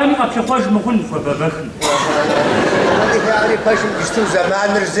يبقى بقدامي قبل خواج مغن فبابخن يعني باشم بيشتو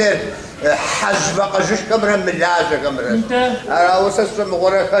زمان رزير حج بقى جوش كمرة ملاجة كمرة انت أنا وسس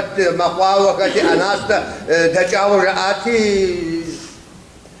مغرقة مقواوة كتي أناستا دجاو رأتي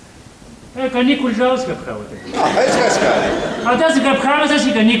كان ياكل جاوز كبخاوة هيس كاسكاري هذا كبخاوة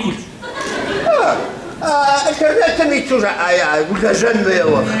زي كان ياكل انترنت ميتوجا آيا ولا جنبي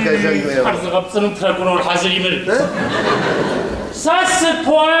وقت جنبي حرز غبصن تراكون الحازر يمر ساس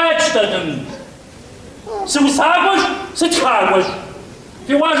بواتش تدم سو ساقوش ستخاقوش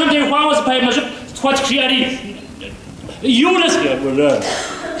في واجب دي خواوز باي مجب تخواتك شياري يونس يا ولا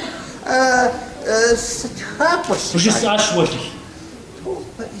ستخاقوش وش ساش وشي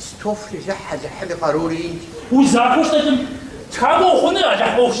استوفلي لحد حلي قاروري وزاقوش تدم تخاقو خونه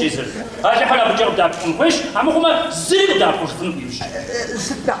أجح أوخشي زر أجح حلا بجرب دابكم خوش أما خما زرق دابكوش فنو بيوش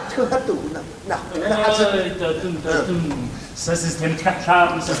ستناقتو هاتو تدم سيستم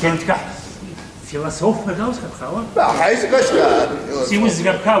تكح سيستم تكح فيلسوف هذاوس كبخاوة حيز كاشكار سيوز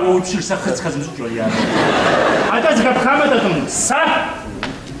كبخا وبشير سخت خزم جوليان هذا كبخا ما تدم سا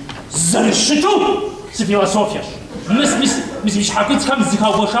زرشتو سفيلسوفياش مش حكيت كم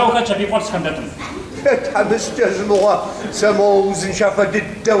زكاو بشاو كاتشابي قرص كم تدم تحبس جزموها سمو زنشافة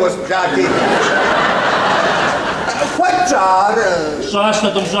الدوس بتاعتي فجار جاش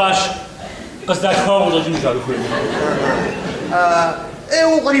تدم جاش قصدك خاوة لجم جارو خوي ايه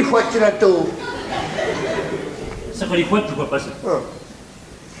وغري فجرتو سغري فجرتو بس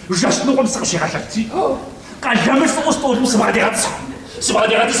وجاش نقوم سقشي غاشتي قال جامس أسطول مسبعدي غتصح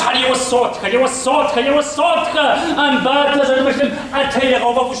سبعدي غتصح لي والصوت خلي والصوت أنبات لازم مسلم أتهيأ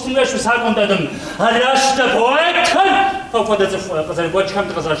غوبا وشتمناش وساقون دادم هلاش تبويتن فوق دزف قزل بوج كم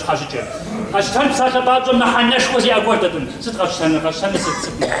تقزل حاجة عشان بساعة بعد ما حناش وزي أقول دادم ست غشتن ست غشتن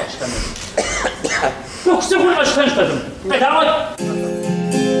فوق غشتن دادم قدامك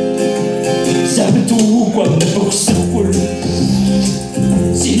زبطوا قبل بوكسكول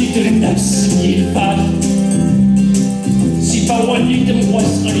سيدر النفس يلفان سيباوني دم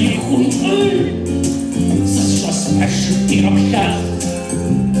واسقري يكون سشرس عشرتي ربشان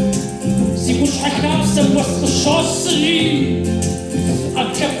سيبوش حكاب سبوسق الشاصري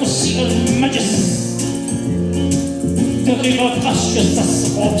أكاكو سير مجس دغيغة قشة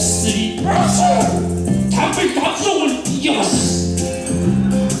سسقو بسري تحبل تحبزول يغس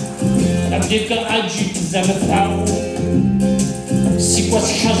أبديك أجيب زمثاو سيبوس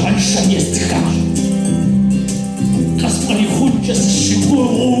حاجة نشان يستخار قصبني خجة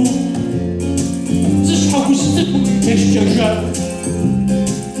الشبورو زشحاكو ستبو تشجر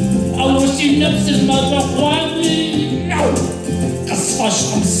أوسي نفس المدغواني قصفاش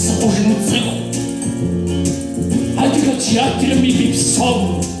خمس قوجن وتزيغو أدغة تياتر ميبي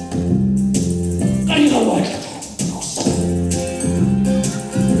بصور قريغة واجد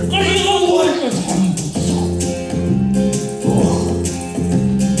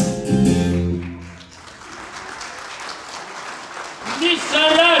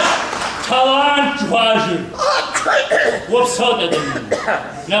صوتهم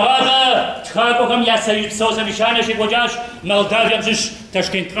نغانا تخاكوكم يا سيد صوصة مشانة شي بوجاش مالدافيا مزش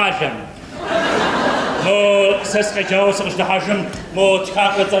تشكين قاشم مو سسخ جاوس مش دحاجم مو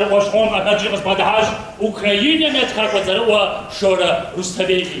تخاك وزر وشخوم أكاجي مش بدحاج أوكراينيا ما تخاك وزر وشورا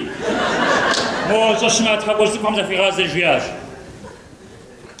روستابيلي مو زشما تخاك وزر فمزة في غاز الجياش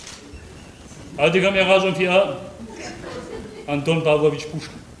أديكم يغازون فيها Антон Павлович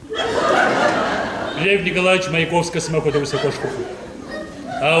Пушкин. Лев Николаевич Маяковский самохода высокошкуху.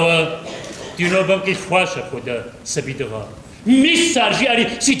 Ава динобам кишфаша хода сабидага. Миссар жиари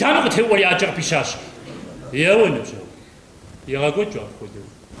ситамы теория ачар пишаш. Я вон все. Я гочо хода.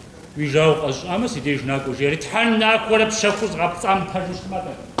 Вижау аж ама сидишь на кожере. Тханна кола пшахуз гапцам пажуш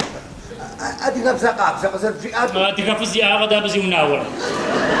мата. أديكم ثقافة زرجي أديكم زيارة دا بزيوناور.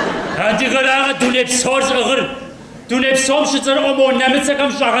 أديكم لا دولة صورز غير. دونه بسوم شتر أمور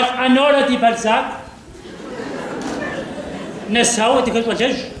نمتسكم شغل أنورا دي بالزاك نساو تقول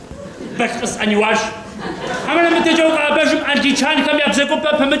وجج بس أنيواش أما لما تجوك أبجم أنتي كان كم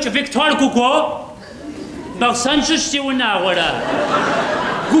يبزكوا بمتش فيكتور كوكو بغسانش تيونا ورا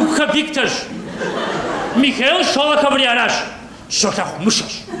كوكا فيكتورش ميخائيل شولا كبرياراش شوكا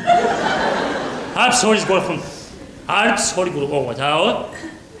مشش هاب سوريز غولفن هاب سوري غول أوه تاو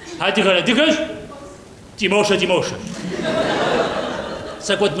هادي غلا ديكش Тимоша.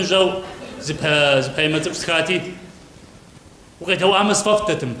 Сакот мужал зыпай мацэпсхати. Угэтау амас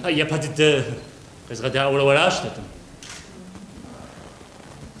фафтатым. Я падыд къезгъэда уэращтатым.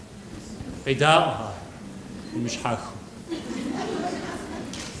 Къедаӏуэ имыщхьахыу.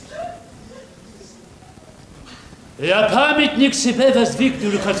 Я памятник себе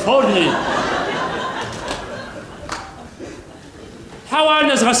воздвигну рукотворный. Хауа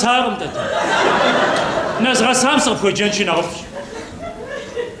назгъэсакъым тата. Назгъэсам сыкъыпхуеджэнщи нэхъыфӏщ.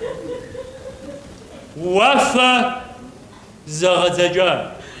 Уафэ зэгъэдзэкӏа.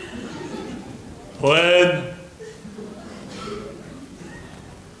 Поэм.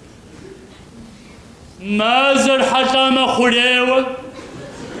 Мазэр хьэлӏамэ хъурейуэ.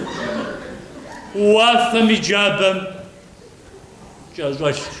 Уафэм и джабэм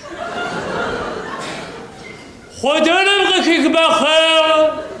кӏэщӏэлъщ. Хъуэдэрым къыхихмэхъейуэ.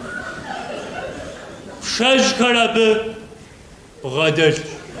 Пшэжьхэр абы бгъэдэлъщ.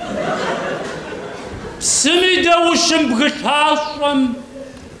 Псыми дэущым бгылъащӏэм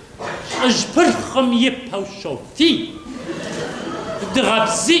лӏыжьпырхъым ипэу щофий.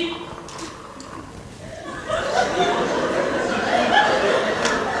 Дыгъэбзи.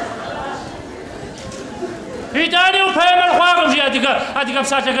 Итали упэмэр хъуакъым жи адыгэ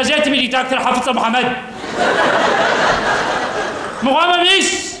псалъэ газетым и редактор Хьэфыцэ Мухьэмэд. Макъамэр мис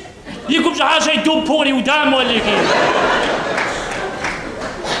и гум жыхьащэ идум пугъри удам уэлэхи.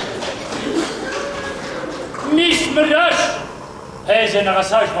 Мис мыращ пэзэ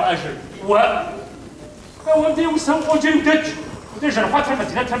нэгъэсащ хуэӏэжыр. Уэ къэуэм де усэм къоджэ удэкӏ. Дэ жэрыхъуатэр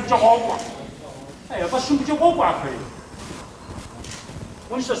Мадинэтыр быкӏэ къокӏуэ. Фӏэщым быкӏэ къокӏуэ ахъери.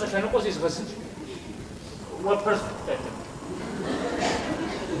 Унщ сэ лъэныкъуэ зезгъэзыкӏ.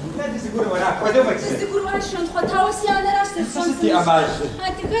 Зыгъэувар щэнтхъуэтауэ си анэращ Амал.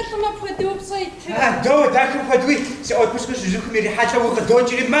 Адыгэ лӏымэ пхуэдэу пщӏейтыр. До дахым хуэдуи си отпускыр жыжьыхум ирихьэлӏэ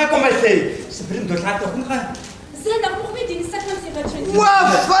укъыдокӏри макӏуэ мэлъей. Сыпырым долъатэ хъункъэ? Зэ нэхъ мыхъуми ди нысэхэм зегъэчэкӏ.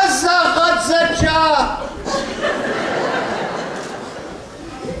 Уафэ зэгъэдзэкӏа.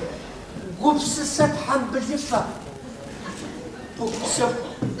 Гупсысэ тхьэмбылыфэ. Гупсэу.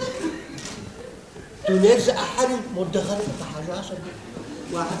 دونير زأحري مدخل تحاجة صدق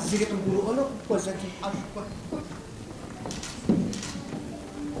واحد زي تقولوا أنا وزنتي حاشكوا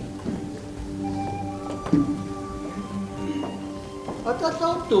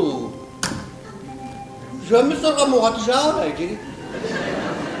أتاتو جامي صار مغات جاورا يجري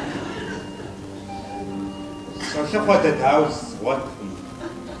شو خدت هاوس وات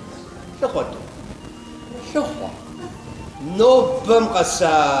شو نوبم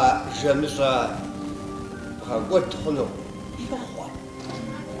قصا جامي صار قلت خنو شخوة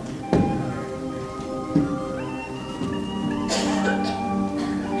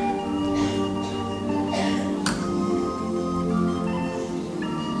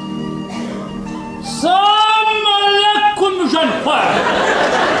سلام عليكم جنفر.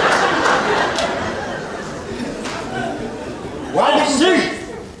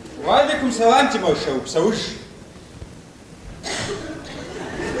 وعليكم السلام تموشو بسوش.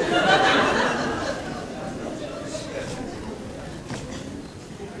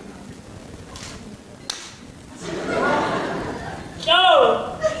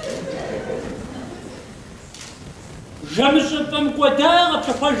 Jamais je peux me coiter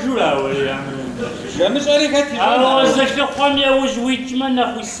après 3 jours là, oui. مش عليك هاتي أوزك لقوم يا وجويت من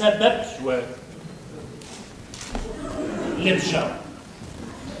أخوي السبب شوي لبشا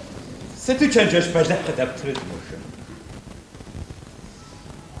ستو كان جاش بجح قدب تريد موشا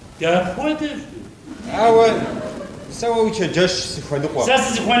يا فوتش أول سوا وكان جاش سيخوان نقوى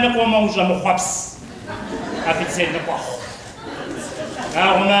ساس سيخوان نقوى موجة مخبص أبي تسير نقوى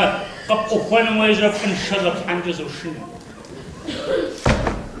هنا قبقوا خوان ويجرب انشرب حنجز وشنو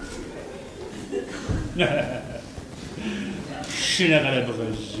شنو غلب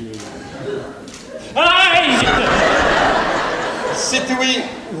غزيو ستوي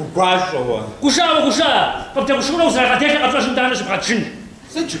وقاشوا قشا قبت بشورة وزرقتك قبل شن دانش بقى شن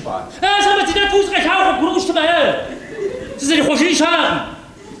سنجبان سمعت ده توز قشاو قروش تبعه تزري خوشين شام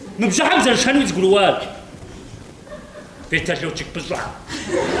مبجحم زر شنو يقولواك بيتر لو تشك بزرع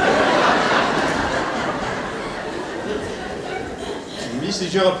ميسي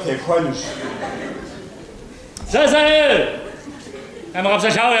جرب كيفانوش زازاي انا غبزه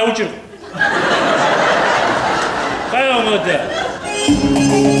شاو يا وجر خير مده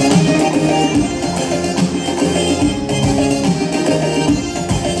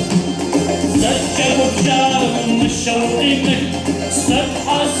زجاج بجام الشوقي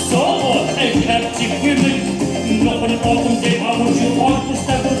سبحة الصور اكبتي كومي نقل قوم ديبها وجوهات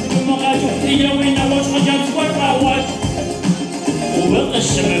مستقر بمغاجو هي وين وش حجاب سوار عواد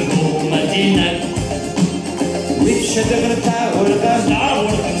وقشم مدينة ويشدغر تاور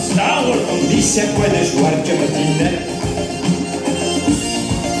بيسك ولا جوار جمدينة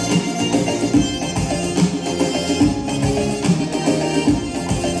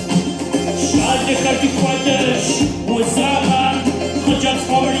شاد خلقي فوادش وزاغان خجاب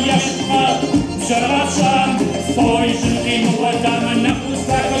صور يشقى بشرات شام فوري جنقين ودام نفوس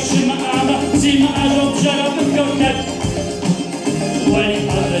باكش مقامة زي ما أجوب جرب بكوتك ولي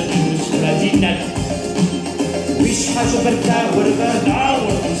أرد مدينة ويش حاجة برتاور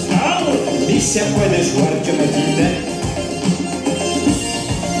داور بيسك ولا جوار جمدينة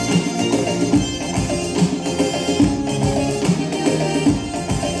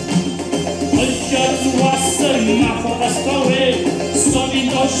الجات وصل مع فوق استوي صوبي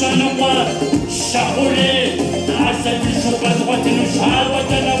دوشنقا شاولي عزت الشوكة دوات نشهر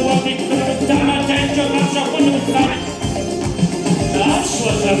وتنوى بكتر الدعمة تنجم عشاقون وفعل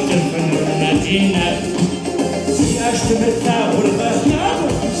أشوى زفت الفنور المدينة سياش تمرتاور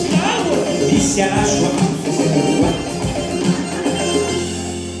بيسك أشوى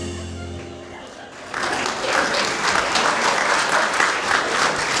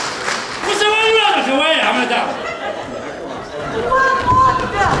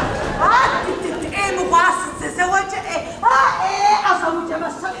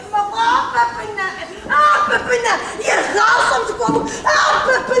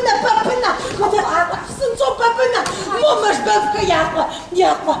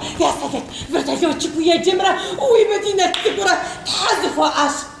يا سيد برتاجوتشك ويا جمرة ومدينة تقرا تحذفوا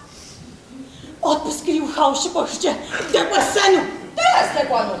عاش отпускли Хьэпэщыпхэ дэгуэсэну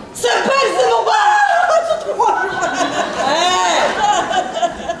дэстэкӏуэну сыпэр зыгъэувар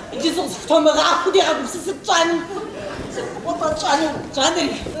дигъэгупсысыпщӏэну сыпӏуэпӏэщӏэну щӏэнри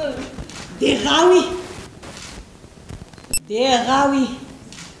дегъауи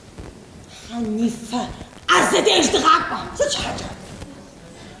хьэнифэ ӏэзэдеж дыгъакӏуэ сыт щхьэкӏэ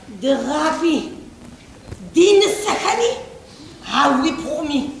дыгъапи ди нысэхэри ауи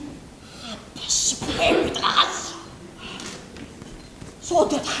пхъуми Хьэпэщыпхъуейуи дгъащ.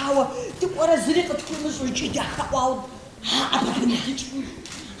 Содэтхьауэ дыкӏуэрэ зыри къытхуимыщӏу икӏи дахэӏуауэ абы дыкӏ.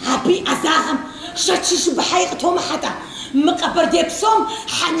 Абы и ӏэзагъэм шэчи щыбыхьэи къытомыхьэтӏэ. Мы къэбэрдей псом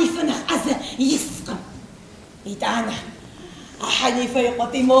Хьэнифэ нэхъ ӏэзэ искъым. Итӏанэ а Хьэнифэ и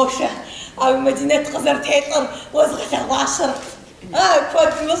къуэти мошэ, ауи Мадинэт къызэрытелӏыр уэзгъэлъэгъуащэр.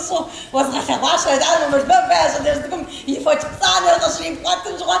 Куэд мыщӏу уэзгъэлъэгъуащэр итӏанэ мыжбэбэ ящӏэдэж цӏыкӏум и фоч пцӏанэр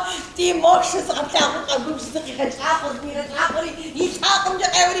къыщрипхъуэтым щыгъуэ ди мошэ сыкъэплъагъуу къэгубжь зыкъигъэкӏакъуэри и лъакъымкӏэ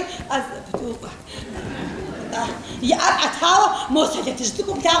къеуэри ӏэзэ пытукъуэ. И ӏэр ӏэтауэ мо сэлэтыжь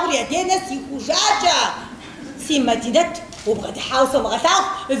цӏыкӏум плъагъури аденэ си хужаджэ. Си Мадинэт убгъэдыхьауэ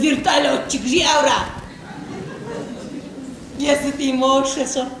сомыгъэлъагъу вертолётчик жиӏэурэ. Езыти мошэ.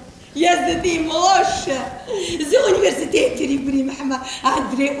 Езыти мошэ. Зы университетри бримыхьмэ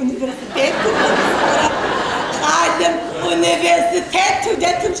адрей университетым къалэм университету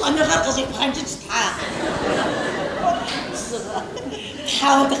дэтым щӏэныгъэр къыщӏипхъэнкӏыкӏ тхьэ.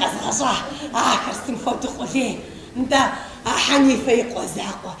 Тхьэуэ дыкъэзгъэщӏа ахэр стым хуэдэу къулей. Нтӏэ Хьэнифэ и къуэ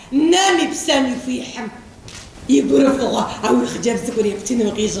закъуэ нэми псэми хуихьым. И гурыфӏыгъуэ ауи хъыджэбз цӏыкӏур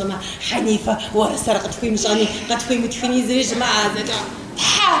ептыну къищӏэмэ Хьэнифэ уэрысэр къытхуимыщӏэни къытхуимытхыни зыри щымыӏэ зэкӏэ.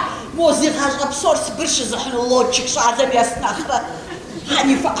 Тхьэ Бозий псор сбырщ зыхьну лодчик щӏалэм ес нэхърэ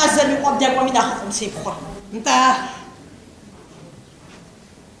хьэифыӏэзэм и къуэм дэкӏуэми нэхъыфӏым сепхъур. НтӀэ,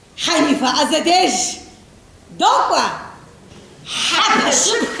 хьэифыӏэзэ деж докӏуэ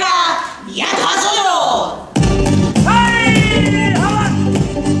хьэпэщыпхэ ядгъэщӏыну.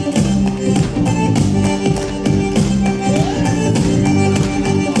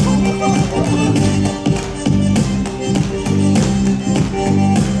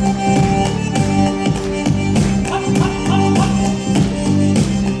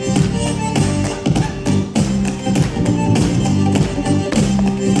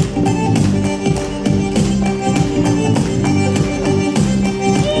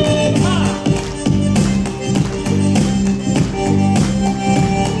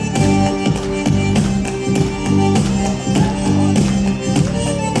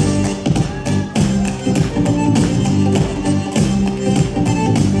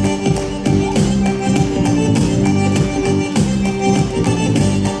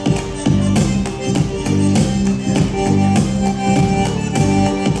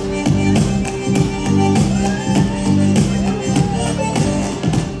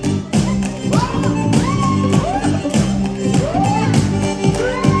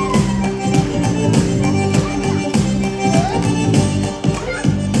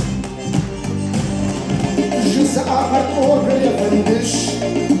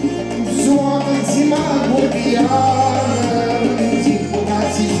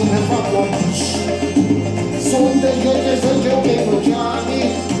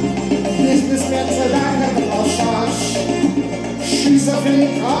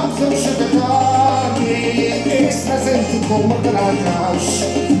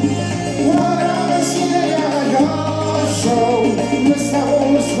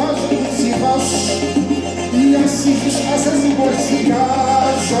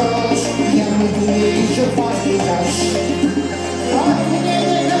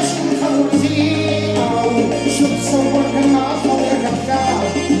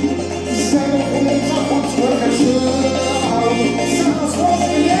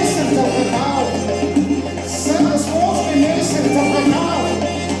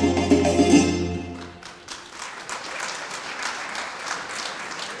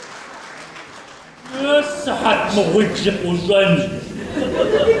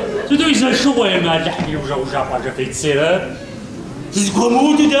 Пьесэр.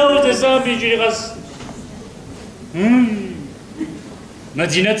 Кому ты дал это сами через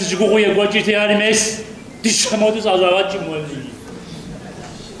Мадина тезыхар гуачи теаримес. Ты шамоду сазавачи моли.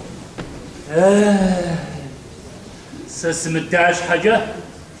 سمتاش حاجة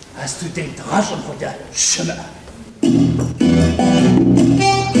استودنت غاشم خدا شمع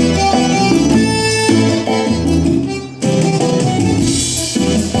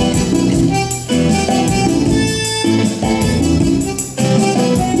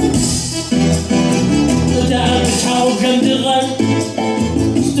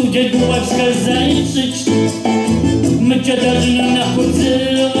Мчадажна на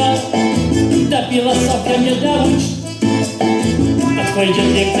курзыга, допила сопля не дауч. Отходит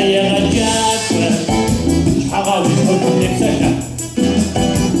лекция раджаква, шагавит хоть лекция.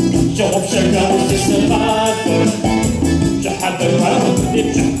 Жогоб шагавит сепака, жахабер варут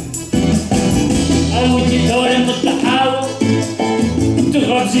лепча. Аудитория мутахау,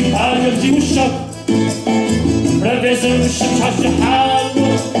 тыгабзи пагабзи ушак. Профессор ушак шашахау,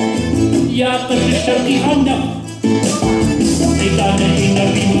 я ташишар ихамна. Итана ина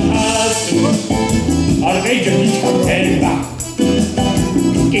бимахасу, арвейджа ничхапельба.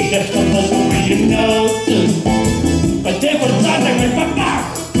 Кихешка позурием науту, потекор цатак мальпапах.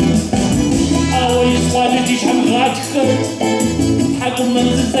 Ауи схвалит ишхамгатхар,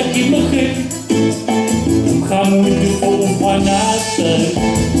 Хьэкъупащ1э Фат1имэ. Хамуи дыфоу фанатэр,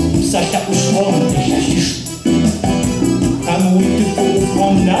 псалъэӏущхъуэм къелъэщыж. Хамуи дыфоу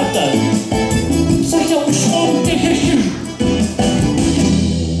фанатэр, псалъэӏущхъуэм къелъэщыж.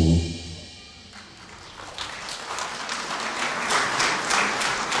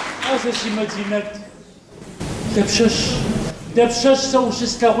 Си Мадинэт, дапщэщ сэ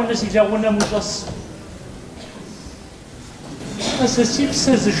ущыслъэгъунэ си лэгъунэм ущӏэс. Сэ си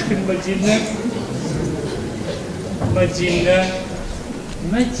псэ зышхын Мадинэ.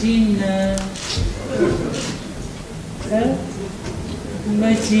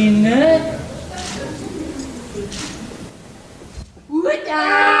 Мадинэ.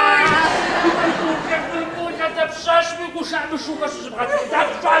 Дапщэщ ми гушаӏ мышукъэ щыщыбгъэт.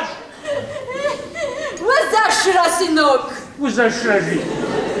 Дапщэщ. Узэшрэ, сынок.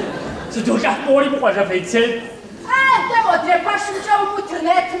 Сыдолъэхь тӏори мыкъуэлъэ Пьесэр. Дэ модрепэщымкӏэ умытыр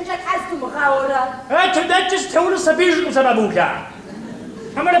интернетынкӏэ тхьэзтумыгъауэрэ? Интернеткӏэ стеуну сабийжыкъым сэ мамулэ.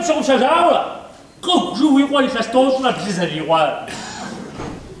 Хьэмэрэ пщыгъупщэжауэ. Къыгу уи къуэр илъэс тӏощӏрэ блы зэригъуар.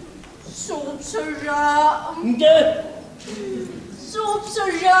 Щыгъупщэжаӏым.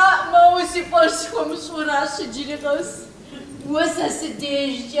 Щыгъупщэжаӏ мэуэ си фӏэщ схуэмыщӏуращ иджыри къэс. Уэ сэ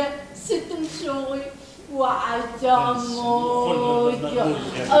сыдежкӏэ сытым щыгъуи وعدمويا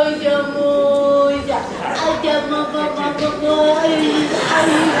أدمويا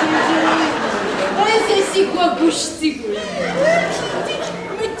أساسي وقشتي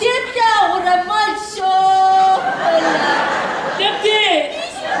متبكى ورا الشوكولا تبدي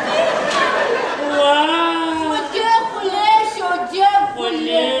واو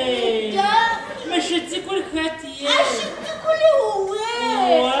ودخلي مشيتي كل خاتية مشيتي كل هو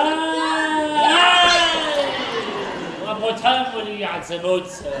وتحملي عاد سموت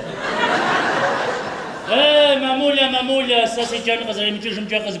مامولة ساسي جان غزالي مجوش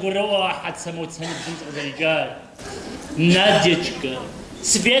مجاقز قروا حد سموت سنة بجمس غزالي جان ناديتشكا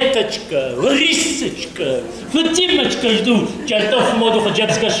سفيتتشكا وريستشكا فاتيمتشكا جدو جالتو في مودو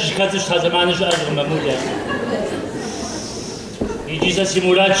خجابسكا ششكاتش هذا معناش أغر مامولة يجي ساسي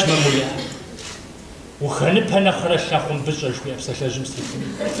مولاتش مامولة وخانبها نخرج شاخون بشر شوية بساشا جمسي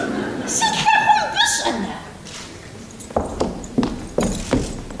سيحاخون بشر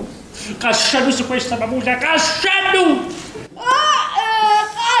Cachando se questa mamuja, cachando!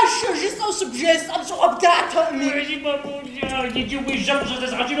 Cacha, gestão subjesta, absorptata. Mas mamuja, que wijam, já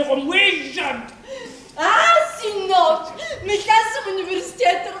desratiram com wijam. Senhor, me casa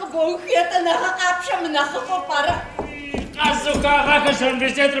universidade reboucheta na rapcha na rapara. Caso carraca se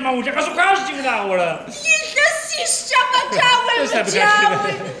universidade mamuja, caso casting na hora. Isso se chama caue.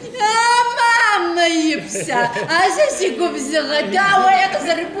 Мамий пса, أساسي بزغداوة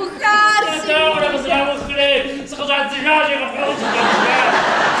يقزر بخار. داوة يقزر بخار. سخزات زجاجة مفروض.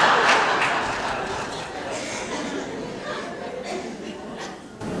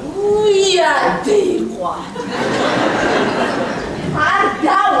 ويا ديقوا.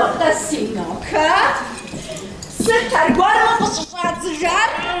 عداوة تسينوك. ستر قرمة بصوصات زجاج.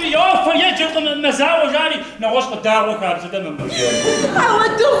 يوفا يجرق مساوى جاري نغوش قداوة كابزة دم مبجر. أو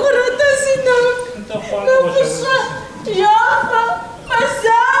دخرة تسينوك. نفسه يافا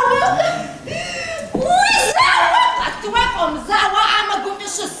مساوى. وزاوى قد توقعوا مزاوى عما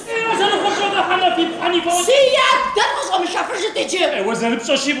قمشس. وزن خشوة حنا في بحاني فوز. سياد درقصوا مش عفرش تجي. وزن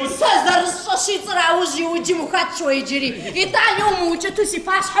بشاشي بود. سازر الشاشي تراوجي وجي مخات شوي يجري. يتاني وموجة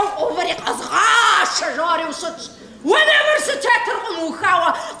سيفاش حو أوفريق أصغاش شجاري وشتش. ونيفرسيتات رقموخاوة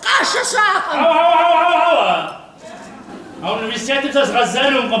قاشة شاقم. هوا أو النفسيات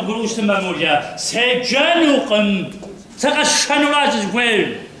تزغزلوا قبلوش تماموليا سجنوا قم تغشنوا راجز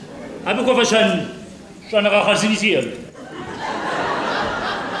وين أبوكو فشان شو أنا غاخزيني سير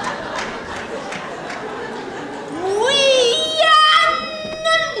ويا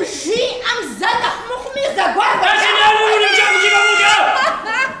نمشي أمزلح مخمي زقوار أجل يا مولي جاكو ماموليا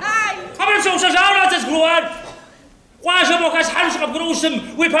قبل شو شجاو راجز قروان واجه موكاس حلش قبلوشم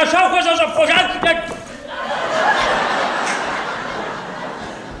ويباشاو كذا جاب خوشان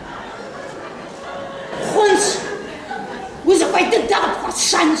خنش وإذا كنت تضرب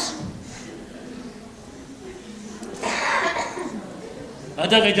خرشانش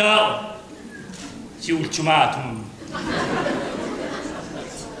هذا غداء سيول جماعتهم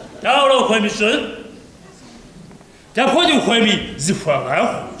داولو خويمي شل تاخذوا خويمي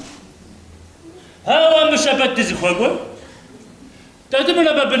زفاغ هاو مش أبد زفاغ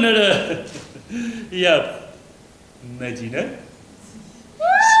تدمنا بابنا يا مدينة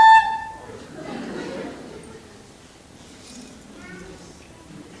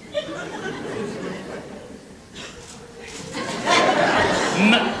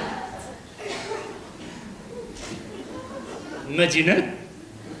مدينة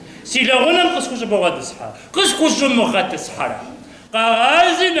سيلاغونا قسكوش بوغاد السحار قسكوش مغاد السحار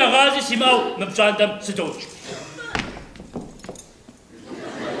غازي نغازي سيماو مبشاندم ستوش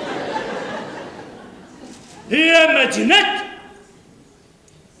هي مدينة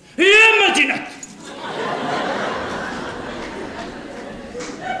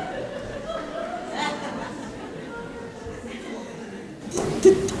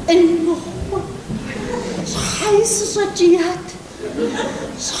المخوة صحيس صجيات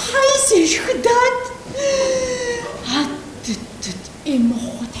صحيس شخدات هاتت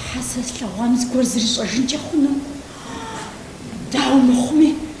المخوة تحسس لوامز كورزري صجين جاخونم داو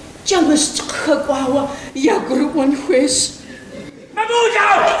مخمي جامش تقخقوا يقرؤون خوش مموجة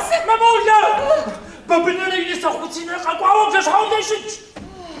بابنا لي يسخوتينا قاقوا بجاش حاول يشج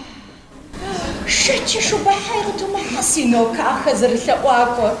Шэчи шубахайгъу махьэсинэу къахэзыр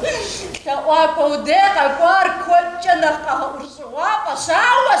лъэӏуакӏуэ. Лъэӏуакӏуэ удекъэкӏуар куэдкӏэ нэхъ къэгъэӏурыщӏыгъуафӏэщ,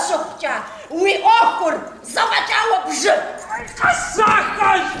 ауэ щыхъукӏэ уи ӏуэхур зэфӏэкӏауэ бжы.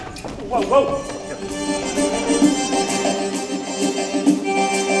 Къэсахъэщ! Уэу!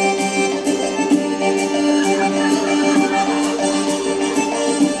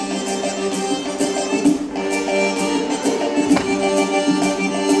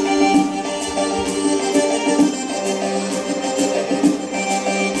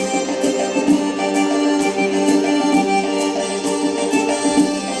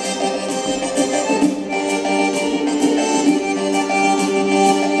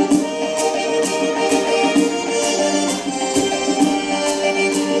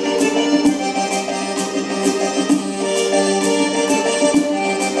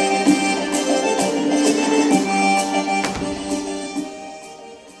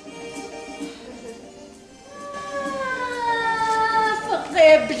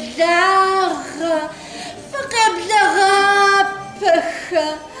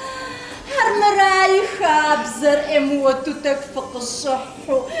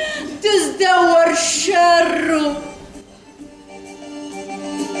 الصحو تزدور الشر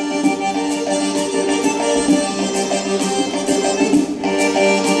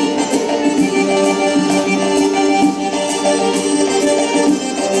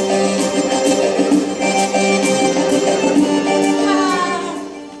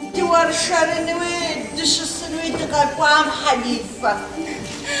دور الشر نويد دش السنويد غاقوام حليفة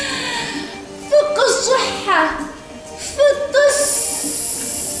فق الصحة فطس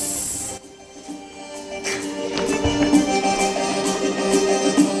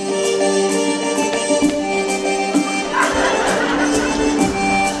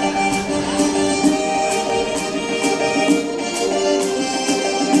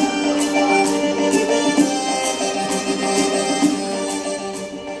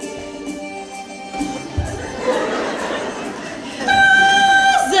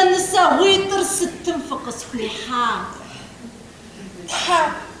زنساويتر ستن فقس فليحان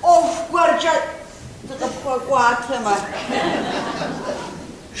اوف ورجع تغفوا قاتمة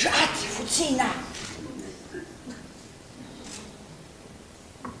جاتي فوتسينا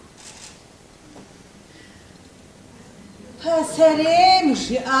فسلام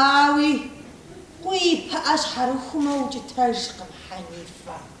جاوي قوي بأشحر خموج تاجق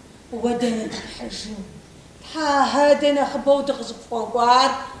حنيفة ودنا تحجن هادنا خبو تغزق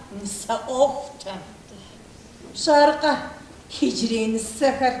فوقار نسا أوفتا شارقة هجرين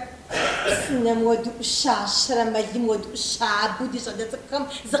السكر سنة مودو الشاشرة ملي مودو الشعب ودي صدتكم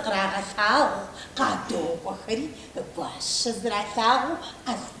زقرا غثاو قادو وخري باش زرعتاو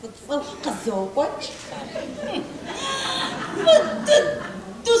أثبت قزو وجهر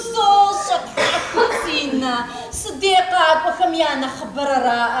تصوص حقسينا صديقات وخميانا خبر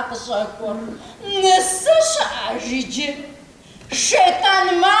راء قشاكور نسش عجيجي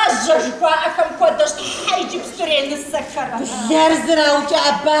الشيطان ما زجوا أكم كودش تحيجي بستورين السكرة زرزرة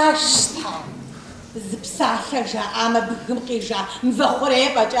وجاباشتها زبساحة جا عام بغمقي جا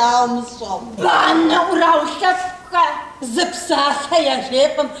مفخريبة جا ومصوب بانا وراو شفقة زبساحة يا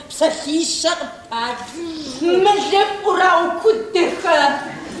جيبم بسفيشة بادي مجب وراو كدخة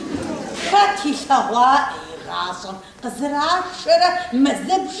خاتي شوائي غاصم قزراشرة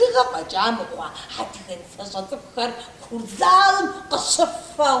مزبجغة بجامقوا حتى خنسة تفكر كرزالم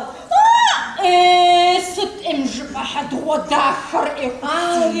قصفوا ست امجب أحد وداخر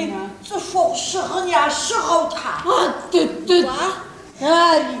إيقانا تفوق شغن يا شغوتها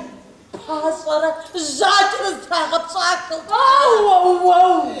هاري باسرة زاتر الثاغب صاكل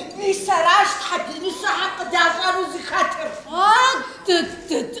واو نسراش تحدي نساحة قدافر وزخاتر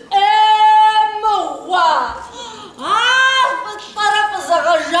مغوا بالطرف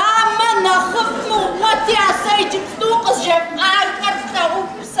زغجامة نخف موتي عسايج بسوق جاب آكرتا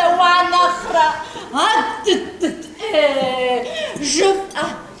وبسوا نخرة جبت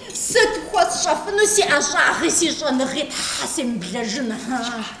ست خوات شافنو سي أشاخي سي جنغيت حاسم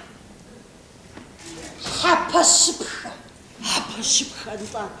بلجنها حبشبخة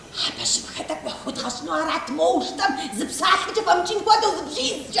انت حبشبخة تك بخد خشنو عرات موشتم زبساحة جبامجين قوادو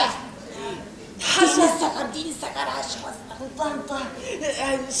زبجيزجا دين السكر عشوة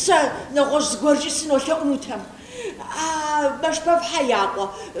انت نغوش زغورجي سنو لقنوتهم باش بفحياقو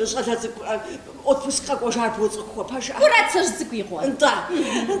شغلت отпуска кожар буцхо паша курацаш зыкуйго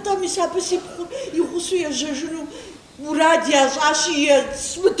انت мисапси юхусуя жежну урадия ашие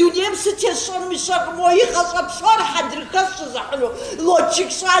смдунем сетешон мишак мои хасапсор хадрхас захлу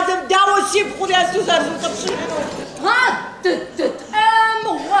лочик садам давоси бхурясу зарзу тапшину ха т ам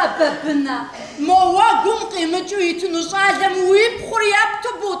ваббна موقوم قيمتو يتنصالم ويبخر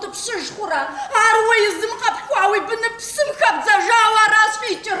يابتبوط بسجخرة أروي يزم قبقواوي بنبسم خبزة جاوة راس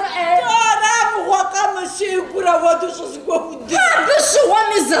في ترعي ترام وقام سيقرا ودوس سقود بس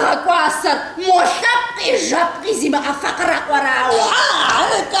ومزهق واسر مشبقي جبقي زي ما أفقرا وراوا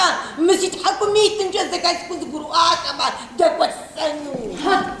هكا مسيت حكمي تنجزك أسكن قرؤات أما دقوة السنو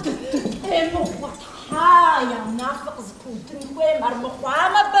يا نافق زكوتن ويمر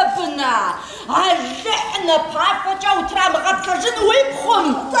مقامة ببنا هلحنا بافجا وترام غبتجن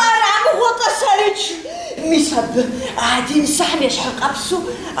ويبخم ترام وقسرج ميسب عادين سحن يشحق أبسو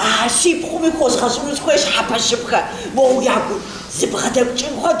عاشي بخم يخوز غزوز خوش حبشبخة وهو يقول زبغة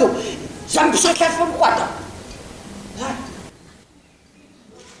وجن خدو زنب ساتلاف من خدو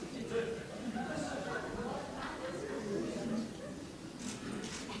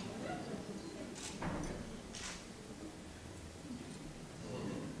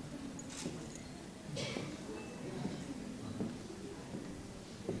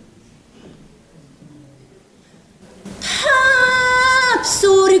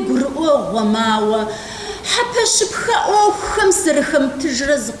بسوري قرؤوا وماوا حبشبخة أوخم سرخم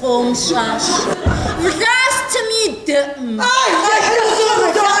تجرز قوم شاش فلاس تميد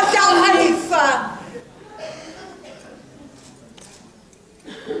يحرزون دارت الحريفة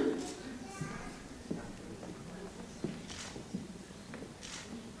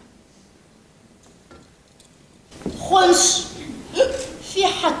خنش في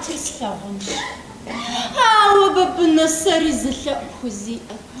حتى سلاغنش وبابنا ساري زلاء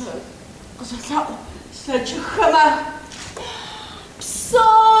خزيئة زلاء سجخمة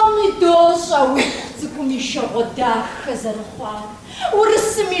بصامي دوشة ويحتكم يشغداك كزرخوان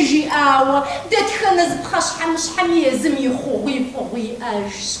ورسم يجي آوة دتخنز بخشحة مش حمية زمي خوغي فوغي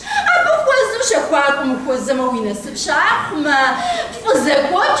أجش أبو خوزم شخواكم خوزم وينسب شاخمة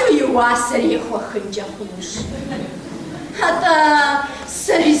فزاكواتو يواسر يخوى خنجا خوش هذا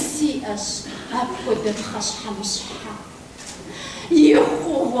سريسي أش أبدا بخشحة مشحة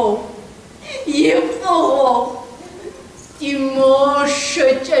يخوغو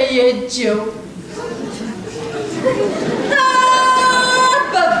تيموشة يجو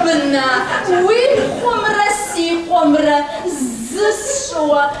بابنا وين خمرة سي خمرة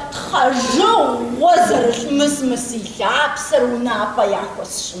زسوا تخرجو وزر المسمسي لابسر ونافا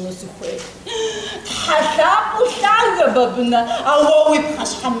يحوس شمسوخي تحلاب وشعر بابنا أووي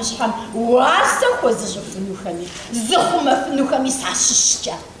بخشحة مشحة واسا خوزج فنوخمي زخمة فنوخمي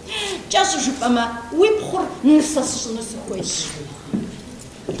ساششجا جاسو جبما ويبخر نساس شمسوخيش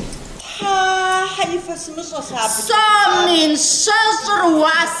حيفا سمسا سابي سامين شجر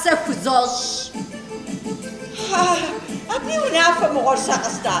واسا خوزج أبي ونافا مغرسا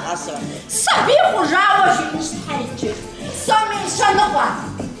قصداغاسا سابي خجاوة جينش تحريجي سامين شنغوا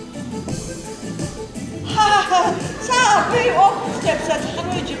سابي أختب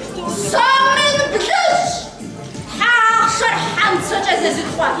ستحريجي بستوزي سامين بلش حاخشر حمسة جزازي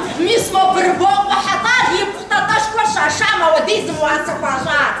تخوان ميسمو بربوق وحطات يبقطاش كوشا شامة وديزم واسا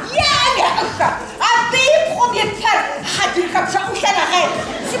فاجات يعني أخا أبي يبخم يبتر حد يكبشا وشانا غير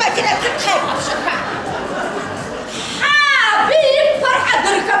سمعتنا تبخير أبشكا بيبر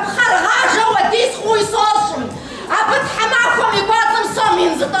حدركب خرغاجة وديس خوي صوصم أبد حماكم يقاطم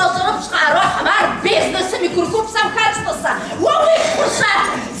صامين زطاصر بشقا روح حمار بيزنس ميكروكوب سام كاتشتسا ووي خرشات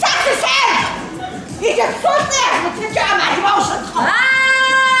ساكسي سام يجب صوتنا مترجع مع جواوشة تخل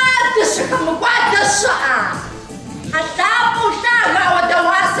تشكم مقاد الشقا حتى بوشاغا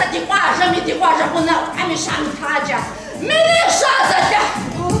ودواسة ديقواجة مي ديقواجة قلنا وحميش عم حاجة مني شازة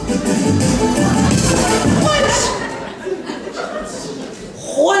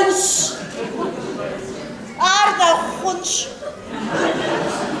خنش أرض خنش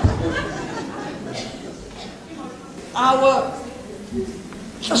أو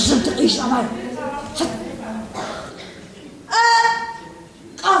حزنت إيش أمر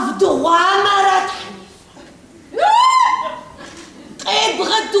قفد وامرت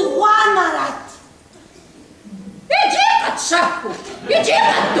قبغد وامرت يجي قد شكو يجي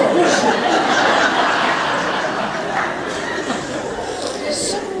قد دغوش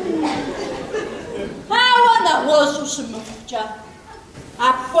غوصو شمخجا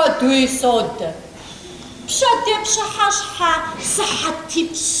أبخوا دوي صوت بشاتي بشحاشحا صحتي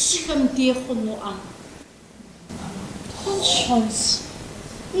بشخم ديخنو أم خنش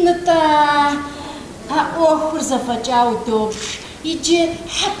نتا أوخر زفجاو دوبش يجي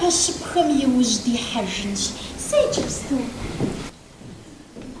حبشبخم يوجدي حجنش سيجي بستو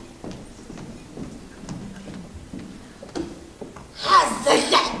هذا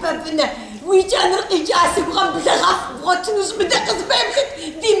يحببنا ويجان رقي جاسي بغم بلغف بغتنوش بدقز بامخت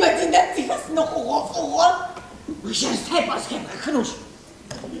دي مدينة تيخسنو нохугофугон. Жертвепас хэмэхнуш.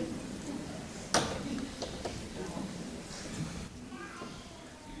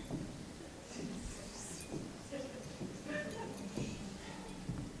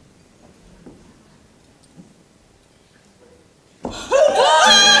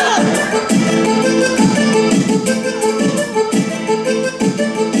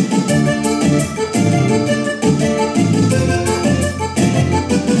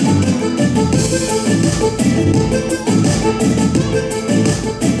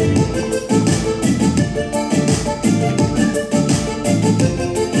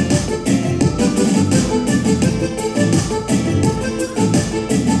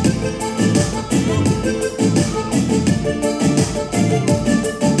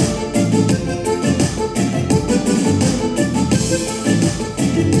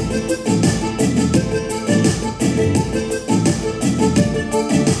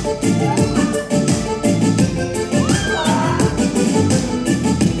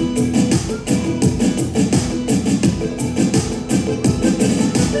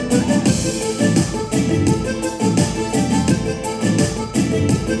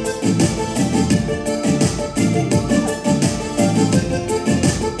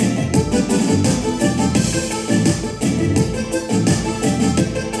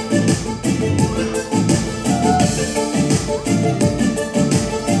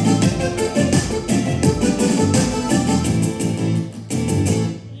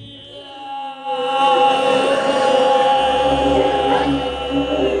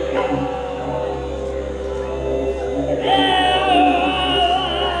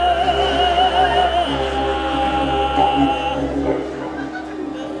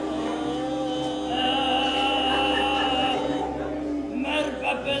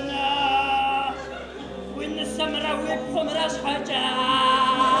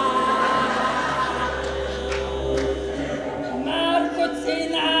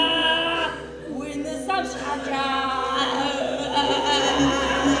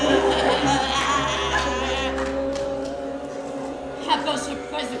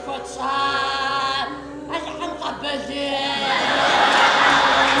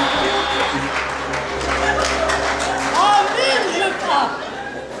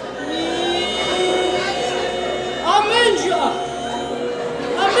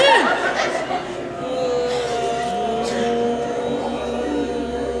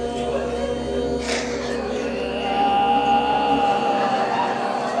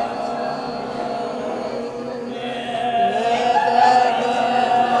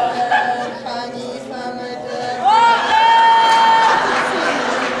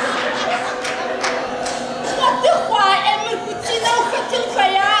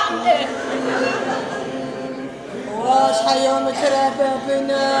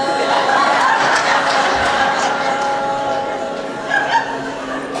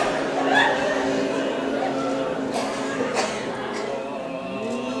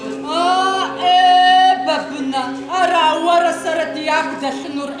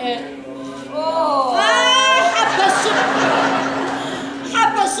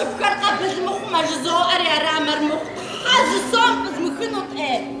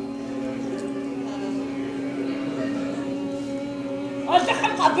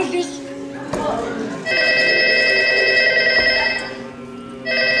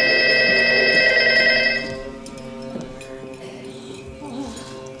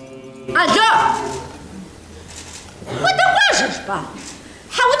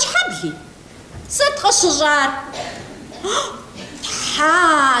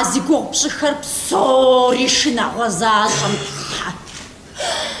 Зыгъэупщӏэхэр псори шынагъуэзащӏэм тхьэ.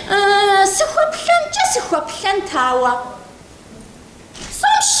 Сыхуэплъэнкӏэ,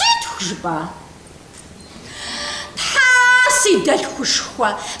 сом щитху жыпӏа. Тхьэ си дэлъхушхуэ,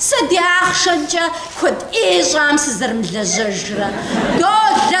 сэ ди ахъшэмкӏэ куэд ӏещӏам сызэрымылэжьэжрэ.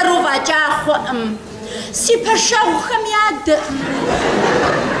 Долэру фӏэкӏа хъуӏым, си пэшэгъухэм ядыӏым.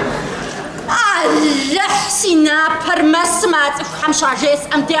 Алыхь си напэр мэсым а цӏыхухэм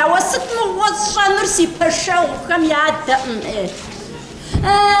щажесӏэм дауэ сыт мыгъуэ сщӏэнур си пэшэгъухэм ядыӏым.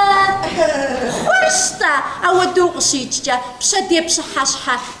 Хъурщ-тӏэ, ауэдэу къыщикӏкӏэ пщэдей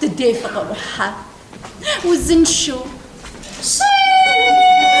пщыхьэщхьэ дыдей фыкъыӏухьэ. Узыншэу.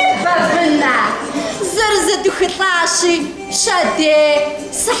 Бабынэ, зэрызэдухылӏащи, пщэдей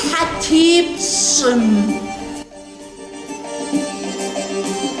сыхьэтипщӏым.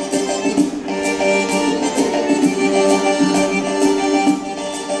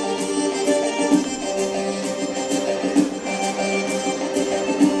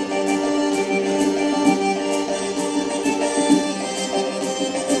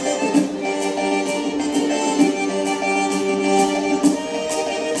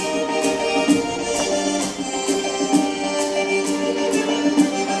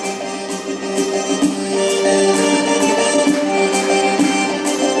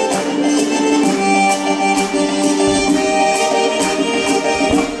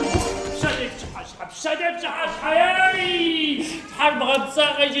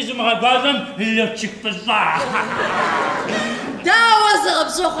 غطساق يجي مغبازم لوتشك بالله داوز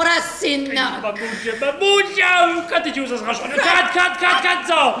غبسو خراسينا بابوجا كاتجوز غشون كات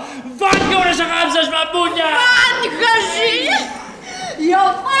زاو فان يورا شغابزاش بابوجا فان غجي يا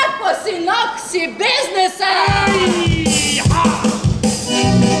فاكو سينوكسي بيزنس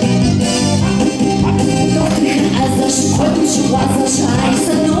Chodź, łazaszaj,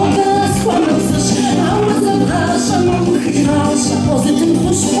 sanowa, skłamycasz, a łazawrasza, mam chytrasza, poza tym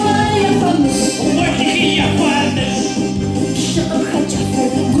poszła, ja pomyśl. Ой, я помнишь.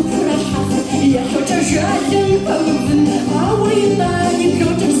 Хэтахэр, гупра хьэхъупащ1э я хэтажьэкъуэ помывын, ауэ итӏани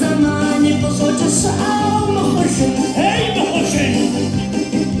пётым зэмани къыщӏокӏыщы, ау мыхъужын. Эй, мыхъужын!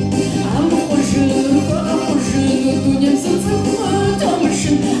 Мыхъужын, дунейм зыцӏыху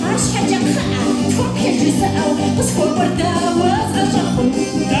томышын, арщхьэкӏэ кхъыӏэ, тхуэпхьэжысыӏэу къысхуэпӏэрдауэ згъэщӏэхъун.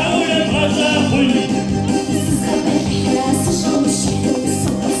 Дауэ бгъэщӏэхъун? Зызгъэпӏэлъхьрэ сыщӏэмыщхьу,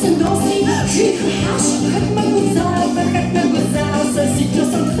 сыпӏысыносри жихыхьащ, хэт мэгузавэ, хэт мэгузавэ, сэ сикӏэ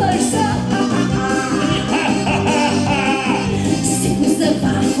сытхэрсэ.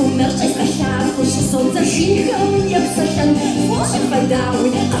 Сигузэвахъуэу, мэрщӏэ згъэлъахъуэу, щысодзэ жихэм епсэлъэн, фошыр фэдауи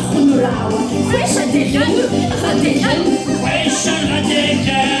къэхъунурауэ, хуейщэ делэн, гъэделэн. Хуейщэ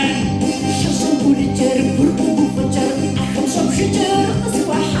гъэделэн. Лъэщӏэм урыджэр, гурыӏуэфӏыкӏэр, ӏэхэм щӏэбжыкӏэр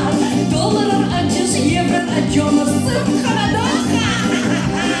къысхуахьар, долларыр ӏэджэщ, еврор ӏэджомыр, зытхар.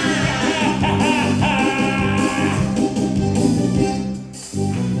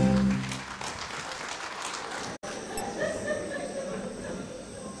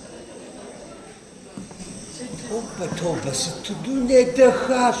 توبة ست الدنيا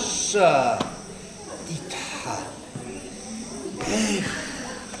دخاشة تتحال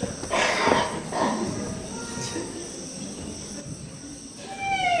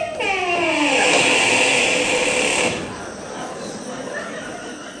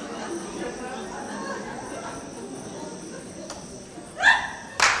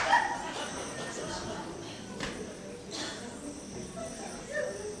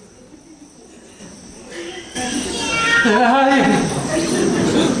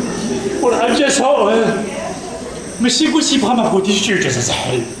ماشي قلتي بغا ما بغيتيش تجي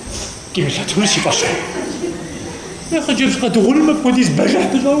تزحل كيما لا شي فاشل يا اخي جيب تبقى تقول ما بغيتيش بجح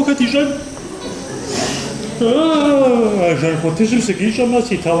بجاو كتيجان جاي كنت مسكين شما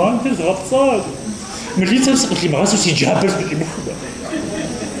سي توان تزغبصات ملي تمسك لي مغاسو سي جابر لي مخبا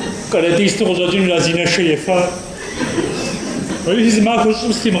كان تيستغجاجين لازينا شيفا ولي ما كنتش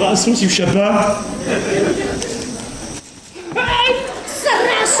مسكين مغاسو سي شباب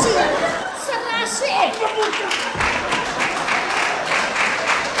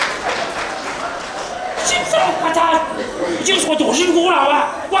جيس خو تخرجين قولا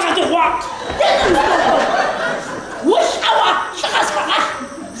واحد اخوا وش اوا شخص فقط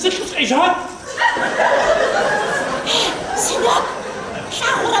ست اجهاد سيناك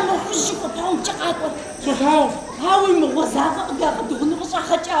شاورا مخرج كوتون تشقاكو سوتاو هاوي مغزافه قاعد تغني بصح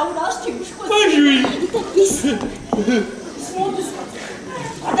خاطاو راستي مش كويس ماجوي انت بيس سموتس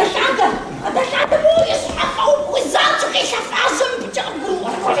هذا شاكا مو يسحق او وزارته كيشاف عزم بتقبروا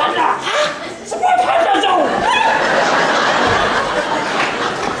ها سموت هذا زو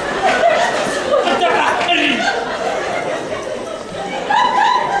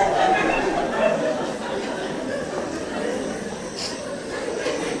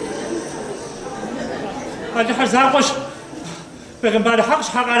هذا حزاقش بغم بعد حقش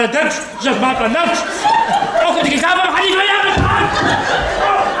حق على دبش جاب ما قنبش او كنت كتابة حديث ويا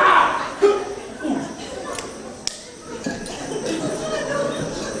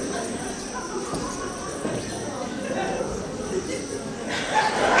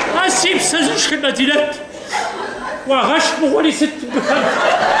السيب سجنش خدمة ديلت وغش مغولي ست بخل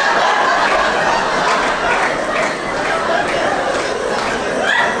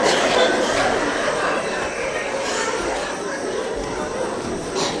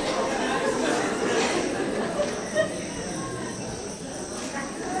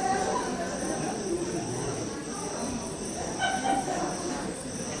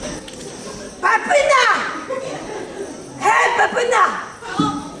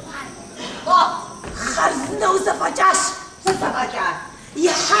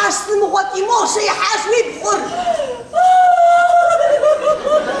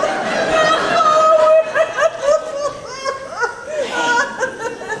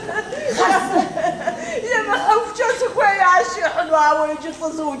يجي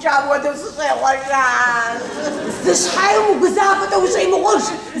تزوجها ودوسي وجان زشحاي ومجزافة وشي مغش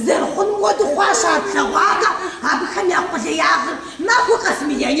زرخون ودخواشات لواقع أبخن يأخذ ياخذ ما هو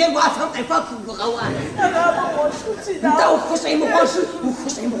قسمي يعني وافهم قفاك بغوان أنا مغش انت وخشي مغش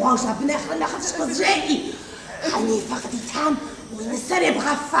وخشي مغش بناخر ناخذ شقزجائي حني فقدي تام ونسري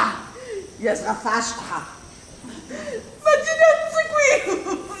بغفا يزغفاشتها ما تنسكوي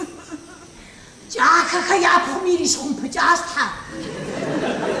جاكا يا بخميري شخون بجاشتها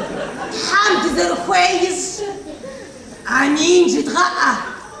حمد ذا الخويز عنين جد غقة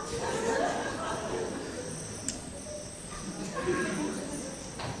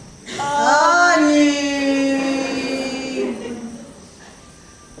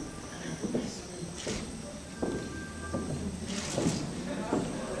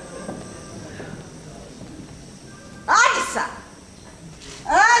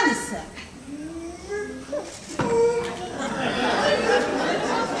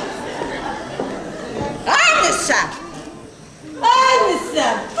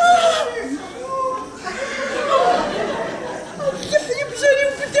آنسة صحني بجاني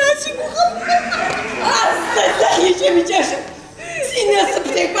وفتاسي صدقني جامي جاشم سينا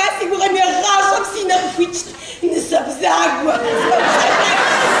سبتك باسي وغني غاشم سينا بفيتشت نسب زاقوة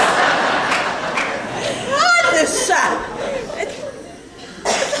آنسة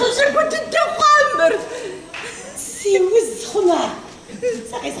تخشى كنت تقامر سيوز خنار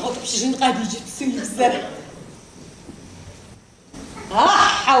ساقي صغوط بشجن غادي يجي تسوي بزر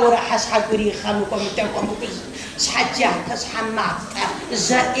حورا حش حقوري خاموكم تاوكم بي شحال جاهكا شحال معطا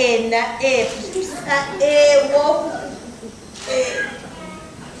جائنا فلوسا وو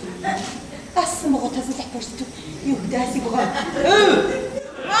اسمغو تزيد حبوشتو يهداسي بغا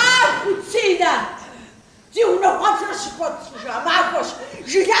كوتسينا ديونا غافر شكوت معكوش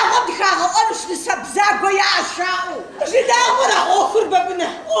جدا غد خاغ أرش لسبزاقو يا عشاقو جدا غرا أخر بابنا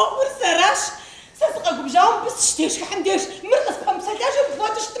أخر سراش ساسقاكم جاهم بس شتيش كحنديش مرقص بهم سلاجة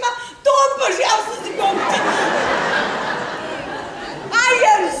بفوتش تما توم بجي أرسل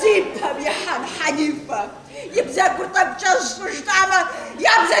أيام زيبها بيحان حنيفة يبزا قرطة بجاش وجدامة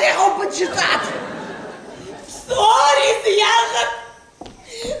يبزا ليغو بجدات سوري زياغر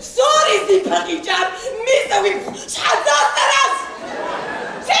سوري زي بغيجان ميسوي شحال زاد سراس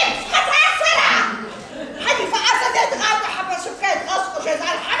زيب شحال زاد سرا حنيفة أرسل يتغاب حبشبخة يتغسقو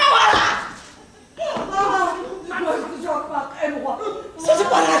جزال حنا ورا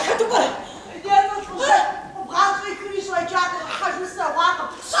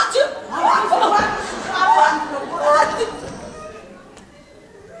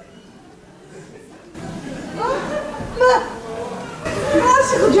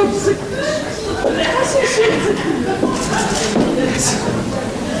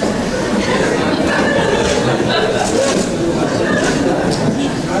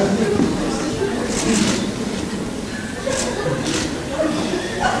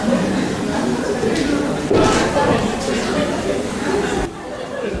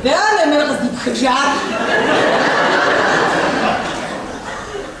أنا من قصدي بخجار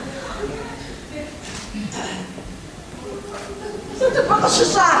ستبقى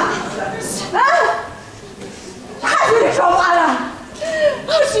الشجار حاجة شوالة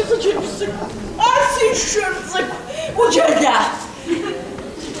أرسي خجل بسك أرسي شرزك وجرده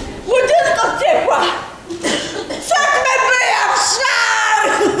ودنقى تكوى سكمة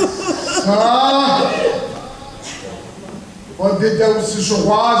بيخشار وددوس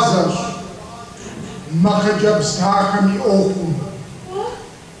شغازش مخجب ستاخمي أوكم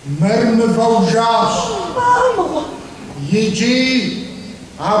مرم فوجاش يجي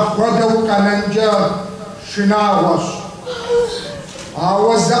أفقدو كننجا شناوش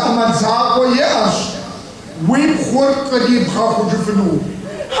أوز أمد زاقو يأش ويبخور قريب خاخو جفنو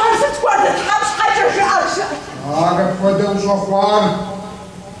هرسة تقعد تحبش حاجة جارشة أفقدو شخوار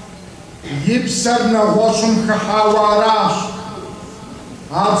يبسر نغوشم كحاواراش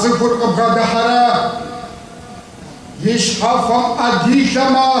أتذكر قبغدحرة يشحفم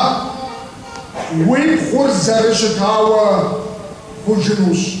أديشما ويبخور زرشتاوة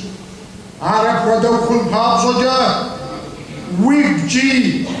فجنوش عرف ودو خل بابشجة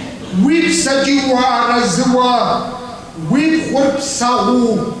ويبجي ويبسجي وارزوا ويبخور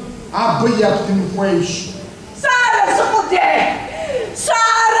بساغو أبيض تنفويش سارة سقطي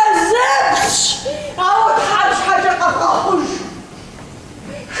سارة زبش أو تحبش حاجة قفاخوش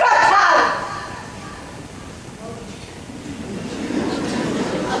خطر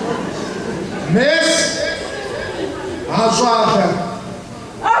مس عجابة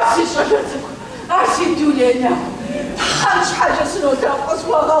أرسي شجرتك أرسي دولينا تحبش حاجة سنو تنقص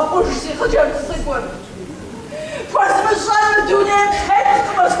وغاقوش سي خجرت الصقور Посмешай дунем тхэтк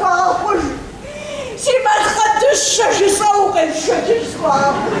масхуахуж. Симас хатыша жисаугэн шыджын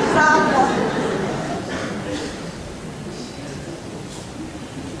схуахуж.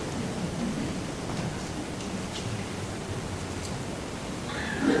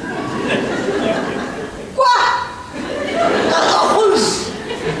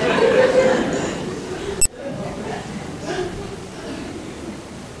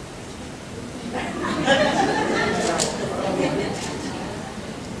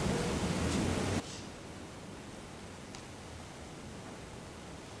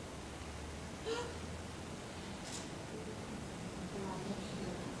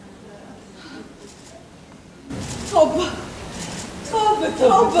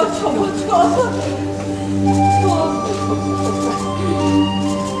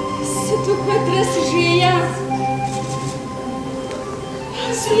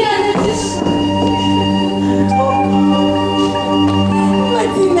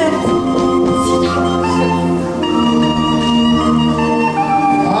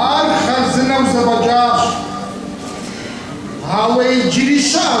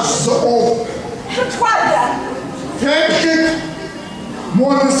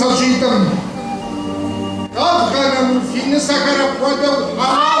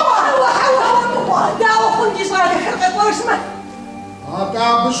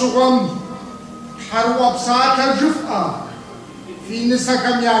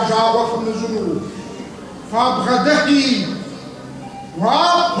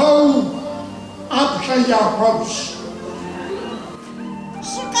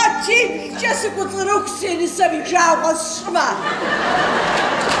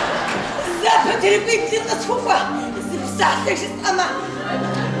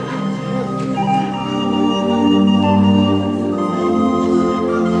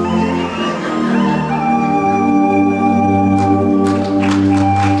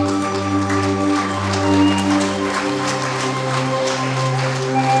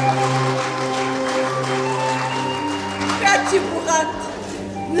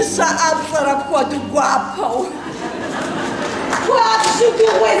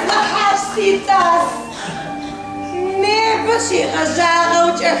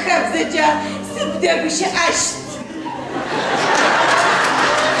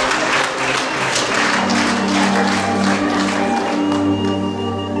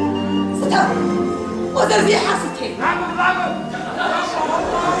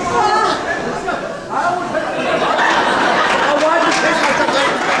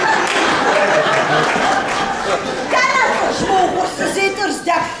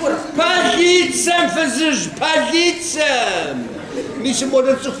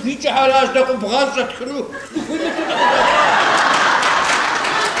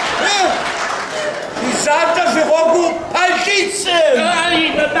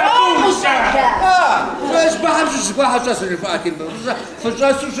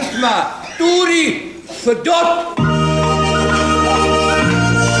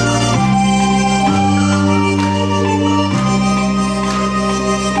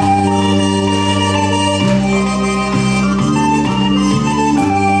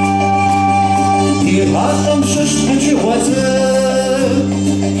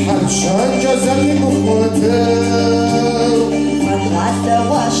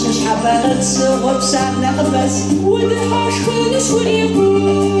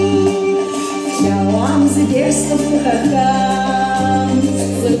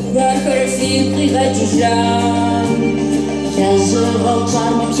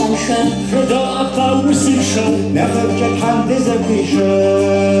 Never get hand is a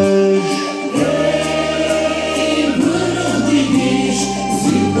vision.